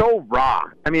was so raw.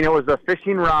 I mean, it was a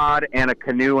fishing rod and a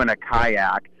canoe and a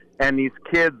kayak, and these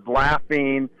kids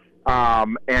laughing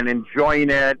and enjoying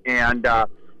it. And,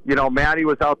 Maddie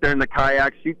was out there in the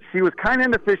kayak. She was kind of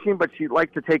into fishing, but she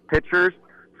liked to take pictures,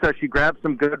 so she grabbed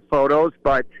some good photos.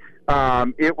 But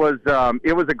it was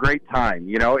a great time.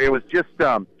 It was just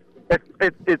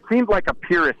it seemed like a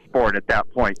purist sport at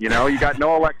that point. You got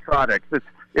no electronics.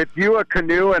 It's you, a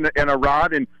canoe, and a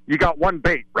rod, and you got one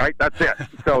bait, right? That's it.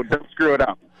 So don't screw it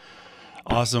up.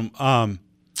 Awesome.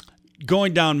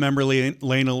 Going down memory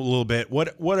lane a little bit,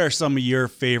 what are some of your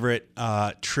favorite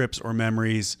trips or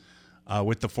memories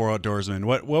with the 4 Outdoorsmen?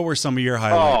 What were some of your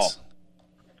highlights?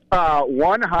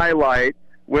 One highlight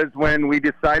was when we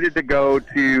decided to go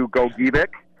to Gogebic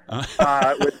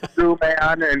with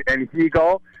Crewman and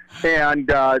Hegel. And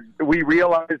we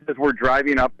realized as we're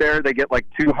driving up there, they get like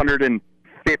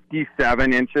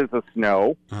 257 inches of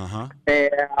snow.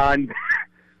 And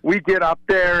we get up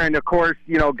there, and of course,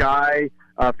 Guy,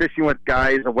 Fishing with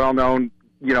Guy is a well-known,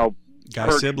 Guy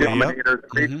perch Sibley, dominator,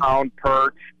 3-pound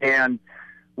perch. And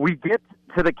we get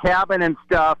to the cabin and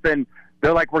stuff, and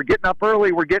they're like, we're getting up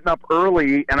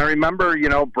early. And I remember,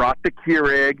 brought the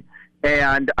Keurig,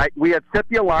 and we had set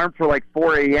the alarm for like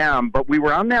 4 a.m., but we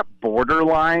were on that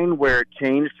borderline where it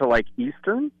changed to like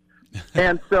Eastern.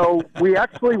 And so we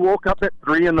actually woke up at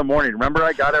 3 in the morning. Remember,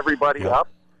 I got everybody up,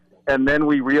 and then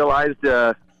we realized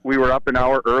we were up an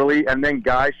hour early, and then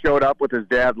Guy showed up with his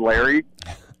dad, Larry,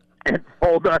 and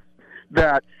told us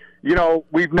that,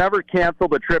 we've never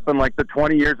canceled a trip in like the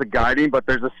 20 years of guiding, but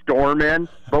there's a storm in,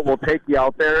 but we'll take you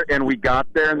out there. And we got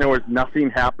there, and there was nothing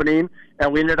happening,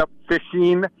 and we ended up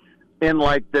fishing in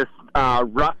like this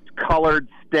rust-colored,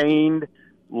 stained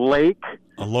lake.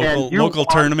 A local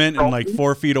tournament in like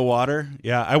 4 feet of water.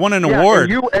 Yeah, I won an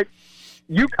award.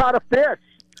 You caught a fish.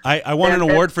 I won an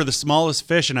award for the smallest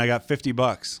fish, and I got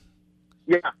 $50.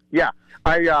 Yeah.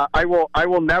 I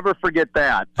will never forget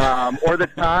that. Or the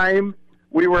time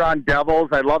we were on Devils.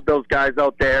 I love those guys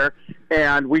out there,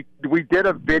 and we did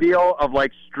a video of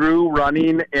like Strew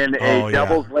running in a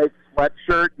Devils Lake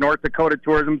sweatshirt, North Dakota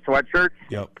Tourism sweatshirt,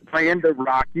 playing the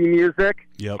Rocky music.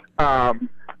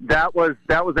 That was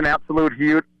an absolute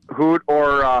hoot.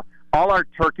 Or all our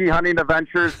turkey hunting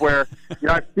adventures where,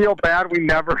 I feel bad we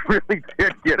never really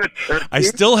did get a turkey. I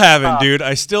still haven't, dude.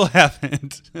 I still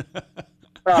haven't.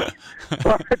 But,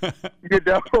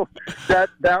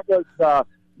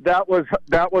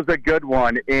 that was a good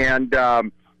one. And,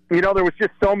 there was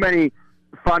just so many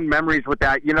fun memories with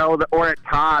that. Or at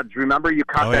Todd's. Remember you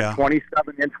caught that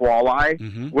 27-inch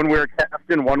walleye when we were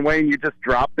casting one way and you just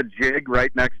dropped the jig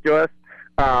right next to us?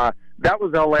 That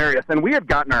was hilarious. And we had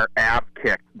gotten our ass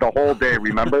kicked the whole day.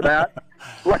 Remember that?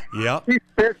 He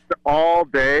fished all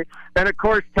day. And, of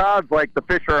course, Todd's like, the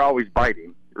fish are always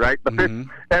biting, right? The fish,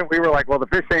 and we were like, well, the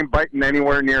fish ain't biting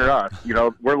anywhere near us.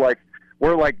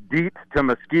 We're like deep to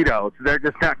mosquitoes. They're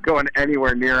just not going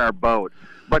anywhere near our boat.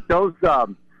 But those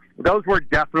were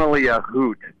definitely a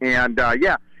hoot. And,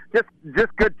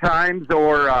 just good times.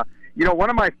 Or, one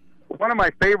of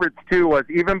my favorites, too, was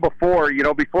even before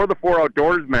the Four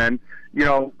Outdoorsmen,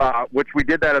 which we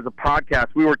did that as a podcast,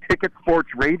 we were Ticket Sports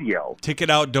Radio. Ticket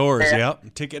Outdoors,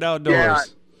 Ticket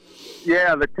Outdoors.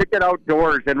 Yeah, the Ticket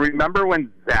Outdoors. And remember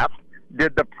when Zepp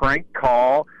did the prank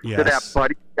call to that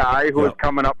buddy guy who was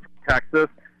coming up from Texas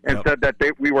and said that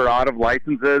we were out of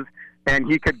licenses and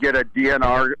he could get a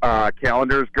DNR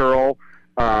Calendars girl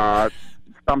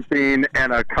something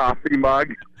and a coffee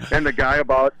mug, and the guy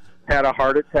had a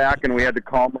heart attack and we had to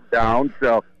calm him down.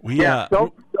 So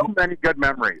so many good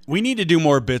memories. We need to do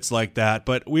more bits like that,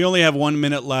 but we only have 1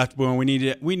 minute left. Boom. We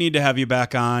need to have you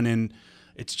back on, and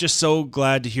it's just so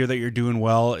glad to hear that you're doing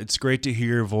well. It's great to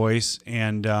hear your voice,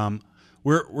 and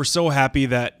we're so happy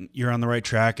that you're on the right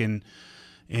track, and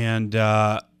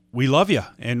we love you,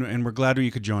 and we're glad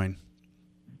you could join.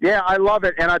 Yeah, I love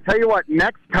it. And I'll tell you what,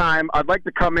 next time I'd like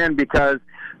to come in because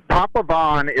Papa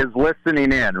Vaughn is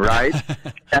listening in, right?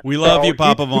 We love you,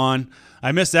 Papa Vaughn.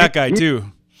 I miss that guy,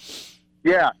 too.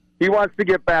 Yeah, he wants to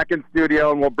get back in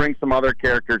studio, and we'll bring some other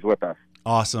characters with us.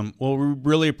 Awesome. Well, we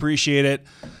really appreciate it.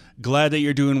 Glad that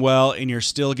you're doing well, and you're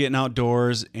still getting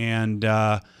outdoors, and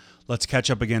let's catch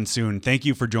up again soon. Thank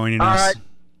you for joining us. All right.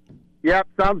 Yep,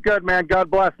 sounds good, man. God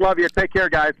bless. Love you. Take care,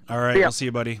 guys. All right, I'll see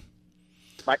you, buddy.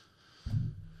 Bye.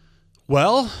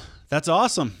 Well, that's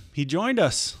awesome. He joined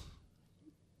us.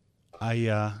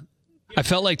 I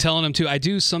felt like telling him to. I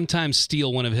do sometimes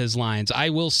steal one of his lines.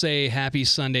 I will say "Happy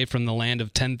Sunday" from the land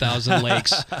of 10,000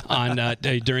 lakes on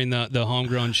during the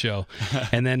homegrown show,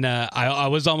 and then I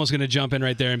was almost going to jump in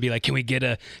right there and be like, "Can we get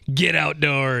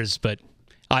outdoors?" But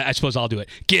I suppose I'll do it.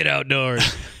 Get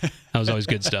outdoors. That was always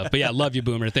good stuff. But yeah, love you,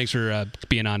 Boomer. Thanks for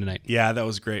being on tonight. Yeah, that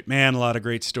was great, man. A lot of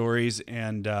great stories,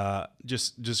 and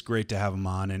just great to have him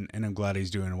on, and I'm glad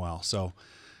he's doing well. So.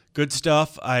 Good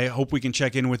stuff. I hope we can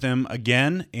check in with him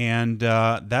again. And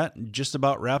that just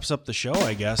about wraps up the show,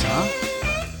 I guess, huh?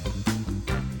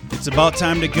 It's about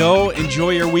time to go. Enjoy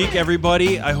your week,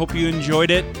 everybody. I hope you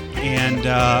enjoyed it. And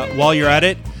while you're at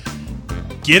it,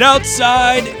 get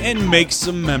outside and make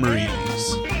some memories.